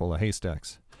a barn full of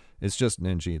haystacks. It's just an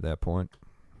NG at that point.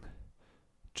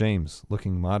 James,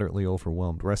 looking moderately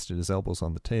overwhelmed, rested his elbows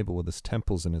on the table with his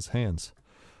temples in his hands.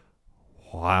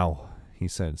 Wow, he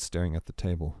said, staring at the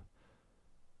table.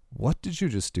 What did you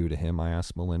just do to him? I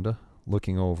asked Melinda,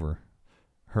 looking over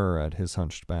her at his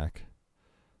hunched back.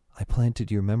 I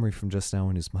planted your memory from just now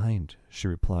in his mind, she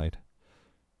replied.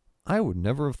 I would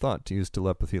never have thought to use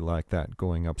telepathy like that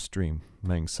going upstream,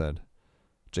 Meng said.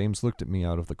 James looked at me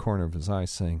out of the corner of his eye,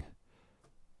 saying,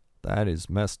 That is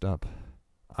messed up.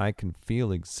 I can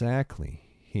feel exactly,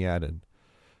 he added,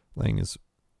 laying his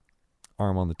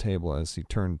arm on the table as he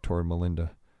turned toward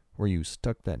Melinda, where you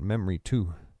stuck that memory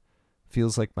too.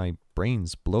 Feels like my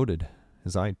brain's bloated.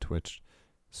 His eye twitched.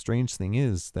 Strange thing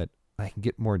is that I can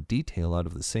get more detail out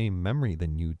of the same memory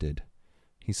than you did,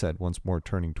 he said, once more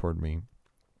turning toward me.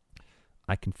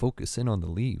 I can focus in on the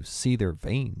leaves, see their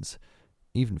veins,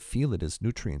 even feel it as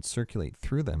nutrients circulate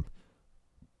through them.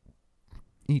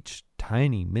 Each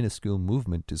tiny, minuscule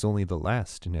movement is only the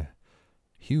last in a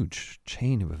huge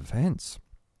chain of events.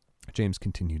 James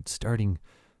continued, starting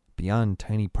beyond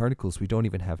tiny particles we don't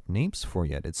even have names for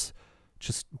yet. It's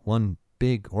just one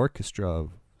big orchestra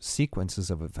of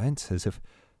sequences of events, as if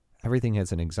everything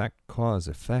has an exact cause,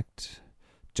 effect,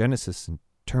 genesis, and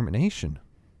termination.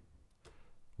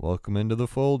 Welcome into the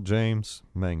fold, James,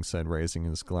 Meng said, raising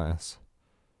his glass.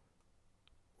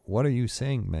 What are you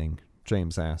saying, Meng?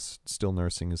 James asked, still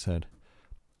nursing his head.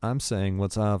 I'm saying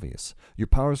what's obvious. Your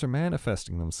powers are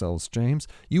manifesting themselves, James.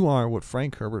 You are what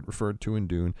Frank Herbert referred to in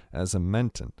Dune as a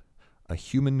mentant, a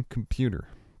human computer,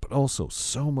 but also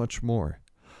so much more.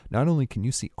 Not only can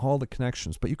you see all the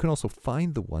connections, but you can also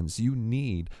find the ones you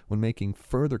need when making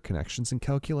further connections and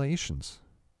calculations.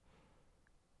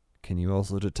 Can you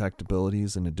also detect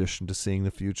abilities in addition to seeing the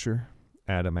future?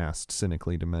 Adam asked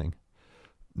cynically to Meng.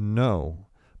 No,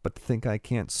 But to think I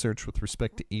can't search with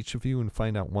respect to each of you and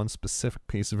find out one specific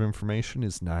piece of information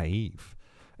is naive.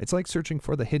 It's like searching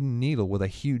for the hidden needle with a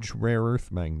huge rare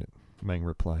earth magnet, Meng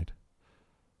replied.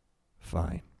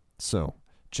 Fine. So,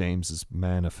 James is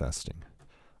manifesting.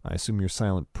 I assume your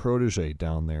silent protege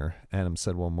down there, Adam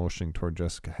said while motioning toward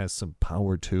Jessica, has some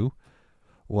power too?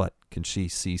 What, can she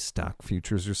see stock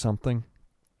futures or something?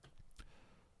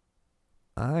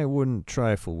 I wouldn't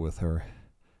trifle with her.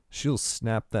 She'll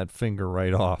snap that finger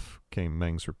right off, came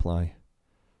Meng's reply.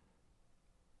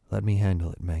 Let me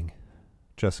handle it, Meng,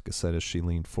 Jessica said as she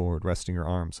leaned forward, resting her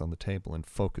arms on the table and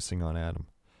focusing on Adam.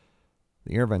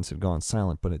 The air vents had gone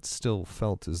silent, but it still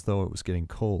felt as though it was getting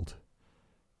cold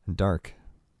and dark.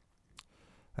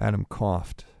 Adam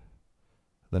coughed.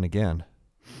 Then again,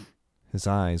 his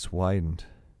eyes widened.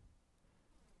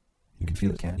 You can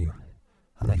feel it, can't you?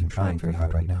 I'm not even trying very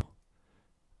hard right now.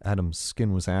 Adam's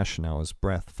skin was ashen now, his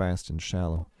breath fast and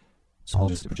shallow. It's all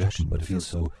just a projection, but it feels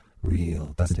so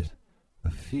real, doesn't it?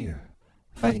 A fear.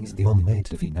 Fighting isn't the only way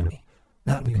to defeat an enemy.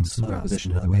 Not we can smother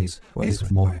opposition in other ways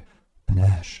with more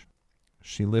panache.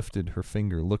 She lifted her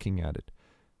finger, looking at it.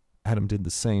 Adam did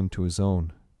the same to his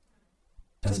own.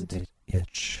 Doesn't it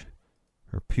itch?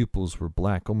 Her pupils were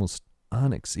black, almost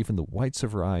onyx. Even the whites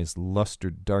of her eyes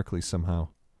lustered darkly somehow.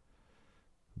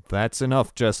 That's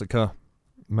enough, Jessica,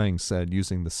 Meng said,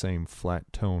 using the same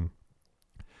flat tone.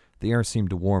 The air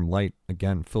seemed to warm, light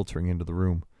again filtering into the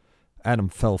room. Adam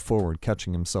fell forward,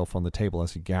 catching himself on the table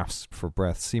as he gasped for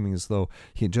breath, seeming as though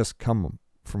he had just come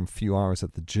from a few hours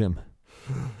at the gym.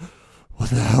 What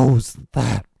the hell was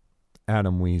that?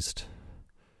 Adam wheezed.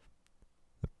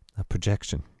 A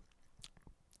projection,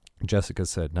 Jessica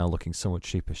said, now looking somewhat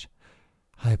sheepish.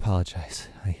 I apologize.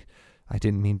 I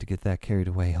didn't mean to get that carried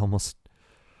away. Almost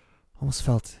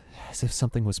felt as if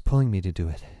something was pulling me to do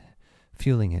it,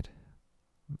 fueling it.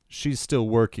 She's still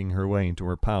working her way into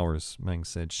her powers, Meng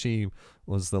said. She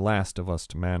was the last of us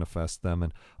to manifest them,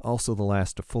 and also the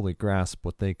last to fully grasp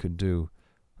what they could do.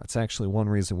 That's actually one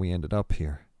reason we ended up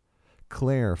here.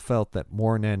 Claire felt that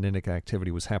more nanitic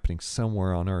activity was happening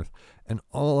somewhere on Earth, and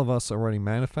all of us already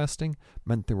manifesting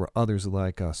meant there were others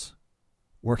like us.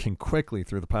 Working quickly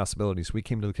through the possibilities, we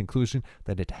came to the conclusion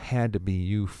that it had to be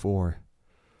you four.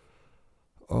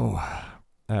 Oh,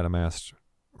 Adam asked,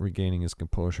 regaining his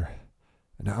composure.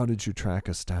 And how did you track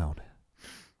us down?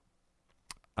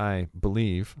 I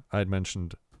believe I'd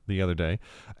mentioned the other day,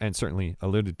 and certainly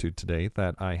alluded to today,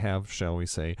 that I have, shall we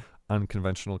say,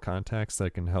 unconventional contacts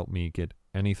that can help me get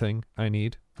anything I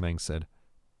need, Meng said.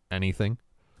 Anything?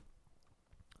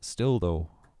 Still, though,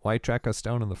 why track us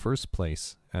down in the first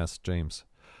place? Asked James.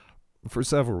 For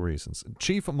several reasons.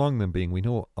 Chief among them being we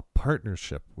know a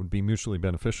partnership would be mutually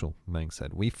beneficial, Meng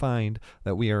said. We find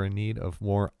that we are in need of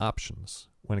more options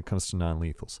when it comes to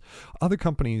non-lethals. Other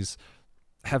companies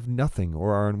have nothing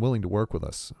or are unwilling to work with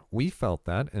us. We felt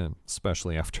that, and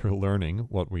especially after learning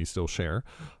what we still share,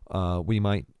 we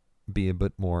might be a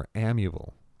bit more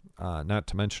amiable. Not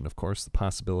to mention, of course, the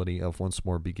possibility of once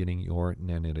more beginning your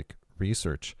nanitic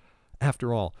research.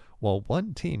 After all, while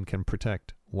one team can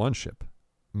protect one ship,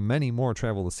 many more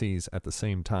travel the seas at the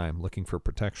same time looking for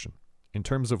protection. In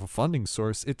terms of a funding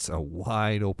source, it's a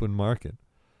wide open market.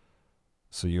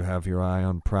 So you have your eye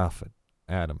on profit,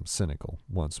 Adam, cynical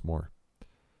once more.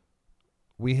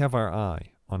 We have our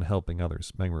eye on helping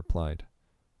others, Meng replied.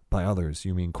 By others,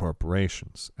 you mean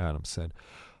corporations, Adam said.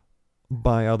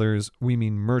 By others, we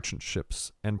mean merchant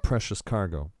ships and precious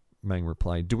cargo, Meng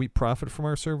replied. Do we profit from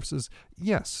our services?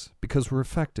 Yes, because we're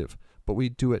effective, but we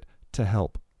do it to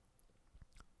help.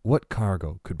 What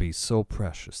cargo could be so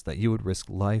precious that you would risk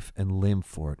life and limb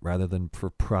for it rather than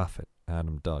for profit?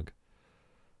 Adam dug.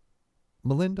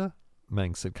 Melinda,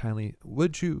 Meng said kindly,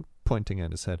 would you, pointing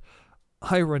at his head,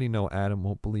 I already know Adam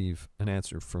won't believe an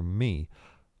answer from me.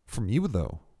 From you,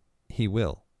 though, he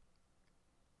will.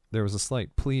 There was a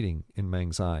slight pleading in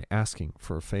Meng's eye, asking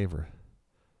for a favor.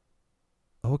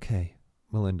 Okay,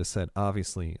 Melinda said,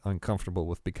 obviously uncomfortable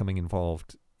with becoming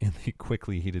involved in the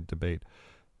quickly heated debate.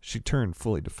 She turned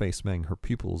fully to face Meng, her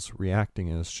pupils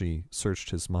reacting as she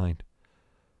searched his mind.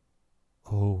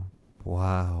 Oh,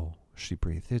 wow, she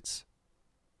breathed. It's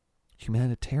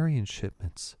humanitarian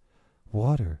shipments,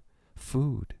 water,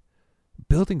 food,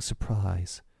 building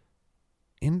supplies,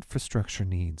 infrastructure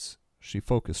needs. She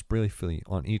focused briefly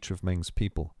on each of Meng's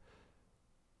people.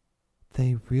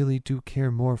 They really do care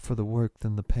more for the work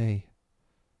than the pay.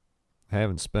 I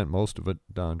haven't spent most of it,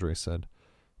 D'Andre said.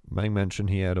 Meng mentioned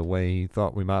he had a way he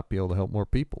thought we might be able to help more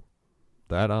people.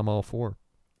 That I'm all for.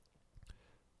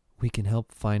 We can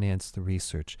help finance the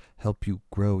research, help you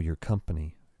grow your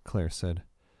company, Claire said.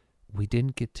 We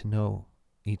didn't get to know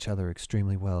each other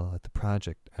extremely well at the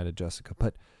project," added Jessica,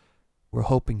 "but we're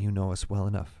hoping you know us well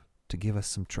enough to give us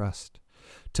some trust,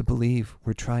 to believe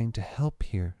we're trying to help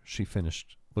here," she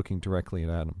finished, looking directly at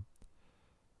Adam.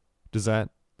 "Does that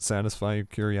satisfy your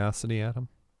curiosity, Adam?"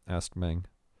 asked Meng.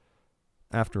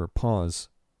 After a pause,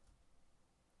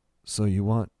 "So you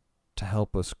want to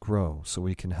help us grow so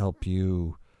we can help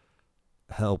you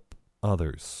help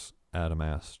others?" Adam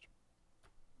asked.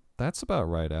 "That's about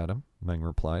right, Adam," Meng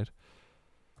replied.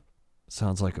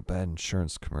 "Sounds like a bad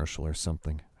insurance commercial or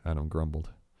something," Adam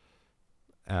grumbled.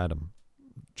 "Adam,"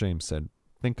 James said,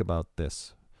 "think about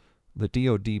this. The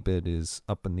DoD bid is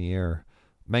up in the air.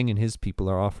 Meng and his people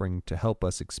are offering to help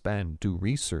us expand, do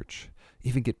research,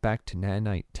 even get back to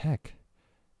nanite tech.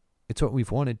 It's what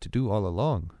we've wanted to do all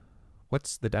along.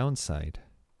 What's the downside?"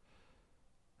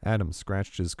 Adam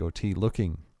scratched his goatee,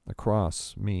 looking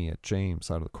across me at James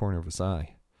out of the corner of his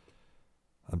eye.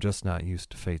 "I'm just not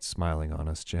used to fate smiling on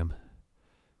us, Jim.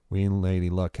 We and Lady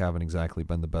Luck haven't exactly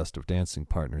been the best of dancing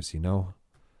partners, you know.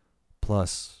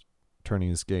 Plus," turning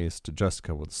his gaze to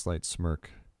Jessica with a slight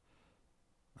smirk,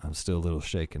 "I'm still a little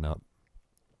shaken up."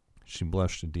 She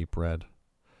blushed a deep red.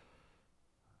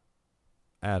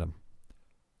 "Adam,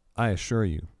 I assure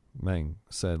you," Meng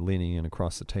said, leaning in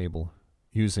across the table,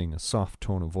 using a soft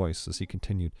tone of voice as he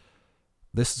continued,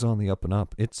 "this is on the up and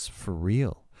up. It's for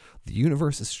real. The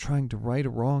universe is trying to right a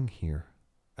wrong here."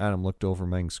 Adam looked over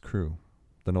Meng's crew,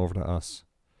 then over to us.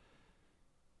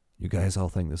 "You guys all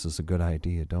think this is a good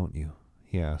idea, don't you?"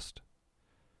 he asked.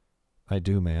 "I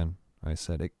do, man," I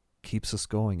said. "It keeps us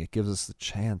going. It gives us the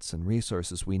chance and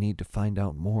resources we need to find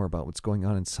out more about what's going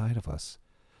on inside of us."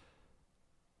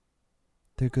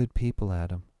 "They're good people,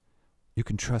 Adam. You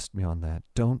can trust me on that.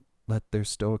 Don't let their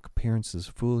stoic appearances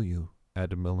fool you,"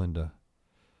 added Melinda.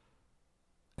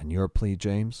 "And your plea,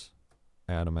 James?"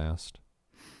 Adam asked.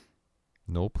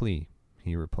 "No plea,"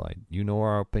 he replied. "You know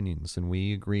our opinions, and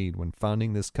we agreed when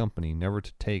founding this company never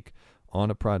to take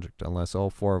on a project unless all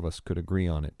four of us could agree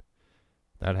on it.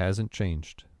 That hasn't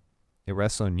changed. It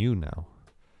rests on you now.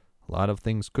 A lot of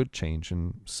things could change,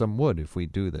 and some would if we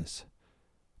do this.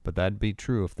 But that'd be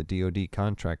true if the DoD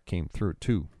contract came through,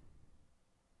 too."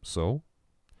 "So?"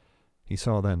 He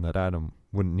saw then that Adam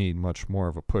wouldn't need much more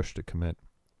of a push to commit.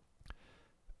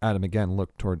 Adam again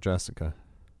looked toward Jessica.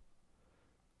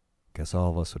 "Guess all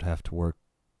of us would have to work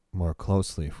more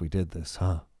closely if we did this,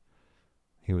 huh?"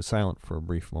 He was silent for a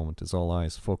brief moment as all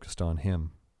eyes focused on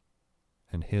him,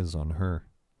 and his on her.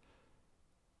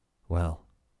 "Well,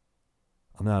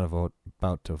 I'm not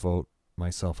about to vote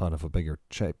myself out of a bigger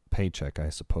paycheck, I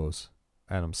suppose,"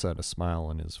 Adam said, a smile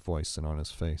on his voice and on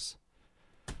his face.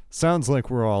 "Sounds like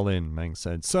we're all in," Meng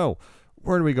said. "So,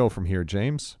 where do we go from here,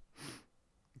 James?"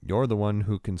 "You're the one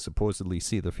who can supposedly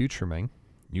see the future, Meng.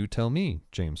 You tell me,"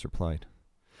 James replied.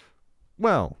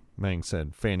 "Well," Meng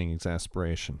said, feigning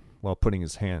exasperation, while putting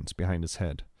his hands behind his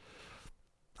head,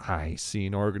 "I see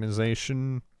an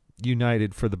organization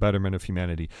united for the betterment of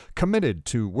humanity, committed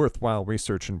to worthwhile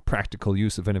research and practical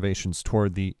use of innovations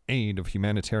toward the aid of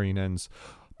humanitarian ends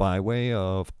by way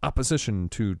of opposition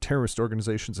to terrorist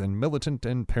organizations and militant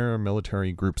and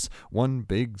paramilitary groups, one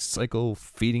big cycle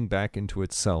feeding back into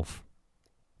itself.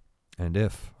 And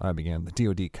if," I began, "the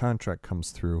DoD contract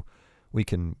comes through, we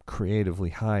can creatively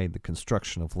hide the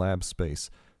construction of lab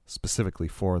space specifically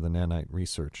for the nanite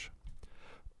research."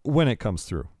 "When it comes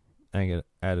through,"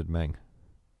 added Meng.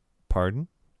 "Pardon?"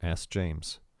 asked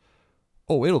James.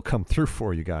 "Oh, it'll come through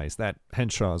for you guys. That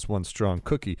Henshaw's one strong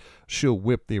cookie. She'll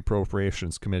whip the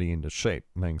Appropriations Committee into shape,"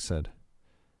 Meng said.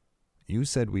 "You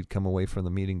said we'd come away from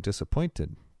the meeting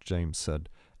disappointed," James said.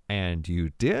 "And you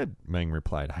did," Meng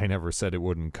replied. "I never said it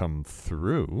wouldn't come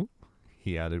through,"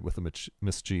 he added with a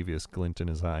mischievous glint in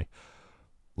his eye.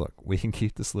 "Look, we can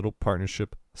keep this little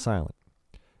partnership silent.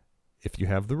 If you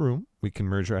have the room, we can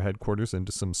merge our headquarters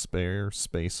into some spare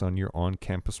space on your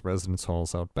on-campus residence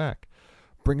halls out back.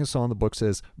 Bring us on the books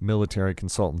as military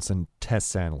consultants and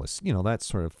test analysts, that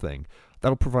sort of thing.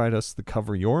 That'll provide us the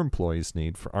cover your employees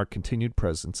need for our continued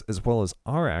presence, as well as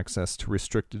our access to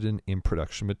restricted and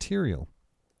in-production material."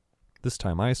 This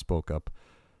time I spoke up.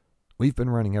 "We've been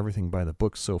running everything by the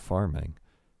book so far, Meng.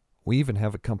 We even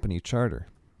have a company charter."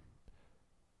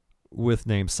 "With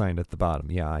names signed at the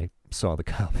bottom. Yeah, I saw the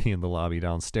copy in the lobby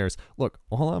downstairs. Look,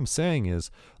 all I'm saying is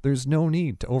there's no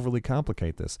need to overly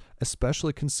complicate this,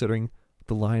 especially considering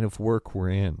the line of work we're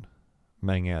in,"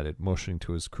 Meng added, motioning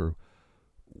to his crew.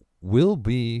 "We'll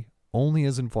be only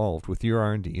as involved with your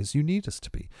R&D as you need us to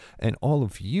be, and all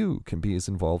of you can be as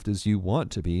involved as you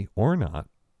want to be, or not,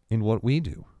 in what we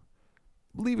do.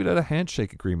 Leave it at a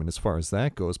handshake agreement as far as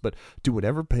that goes, but do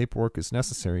whatever paperwork is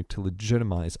necessary to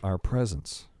legitimize our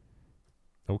presence."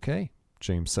 Okay,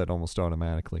 James said almost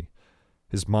automatically.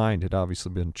 His mind had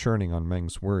obviously been churning on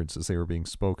Meng's words as they were being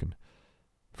spoken.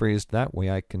 Phrased that way,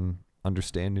 I can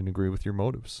understand and agree with your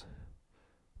motives.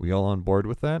 We all on board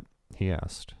with that? He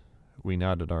asked. We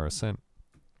nodded our assent.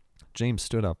 James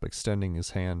stood up, extending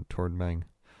his hand toward Meng.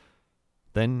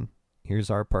 Then, here's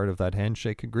our part of that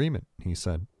handshake agreement, he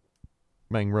said.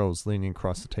 Meng rose, leaning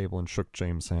across the table, and shook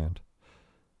James' hand.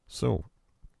 So,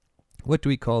 what do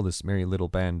we call this merry little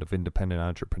band of independent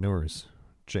entrepreneurs?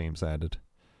 James added.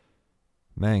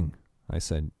 Meng, I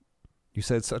said, you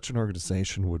said such an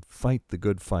organization would fight the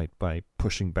good fight by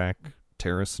pushing back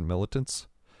terrorists and militants?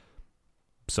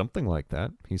 Something like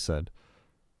that, he said.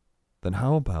 Then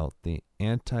how about the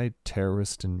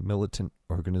Anti-Terrorist and Militant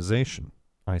Organization?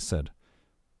 I said.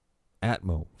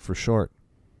 ATMO, for short.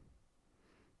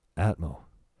 ATMO.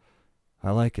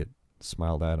 I like it,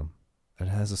 smiled Adam. It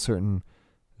has a certain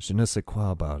je ne sais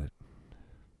quoi about it.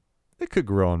 It could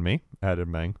grow on me, added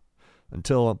Meng.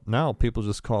 Until now, people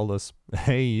just called us,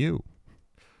 Hey You.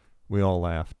 We all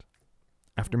laughed.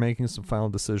 After making some final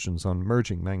decisions on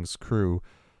merging Meng's crew's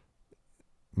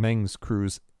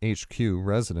HQ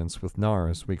residence with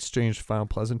NAR's, we exchanged final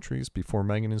pleasantries before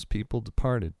Meng and his people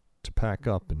departed to pack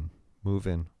up and move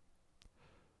in.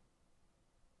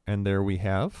 And there we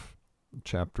have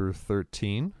Chapter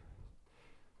 13,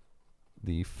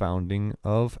 the founding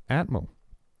of Atmo.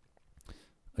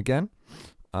 Again,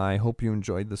 I hope you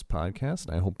enjoyed this podcast.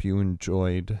 I hope you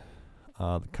enjoyed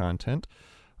the content.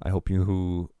 I hope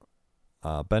you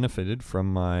benefited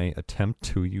from my attempt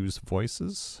to use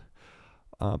voices.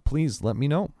 Please let me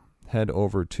know. Head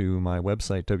over to my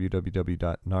website,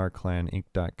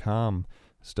 www.narclaninc.com.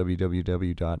 It's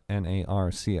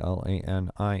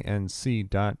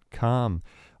www.narclaninc.com.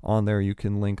 On there, you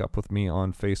can link up with me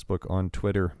on Facebook, on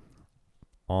Twitter,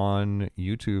 on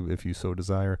YouTube, if you so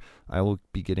desire. I will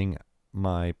be getting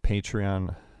my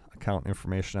Patreon account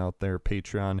information out there.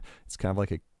 Patreon, it's kind of like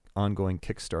an ongoing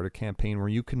Kickstarter campaign where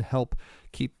you can help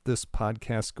keep this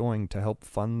podcast going, to help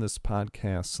fund this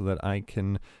podcast so that I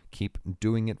can keep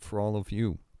doing it for all of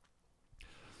you.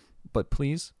 But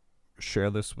please share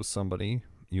this with somebody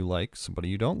you like, somebody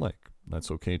you don't like.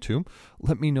 That's okay too.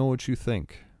 Let me know what you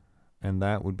think, and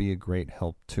that would be a great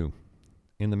help too.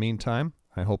 In the meantime,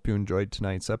 I hope you enjoyed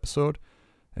tonight's episode,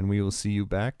 and we will see you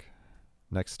back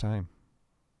next time.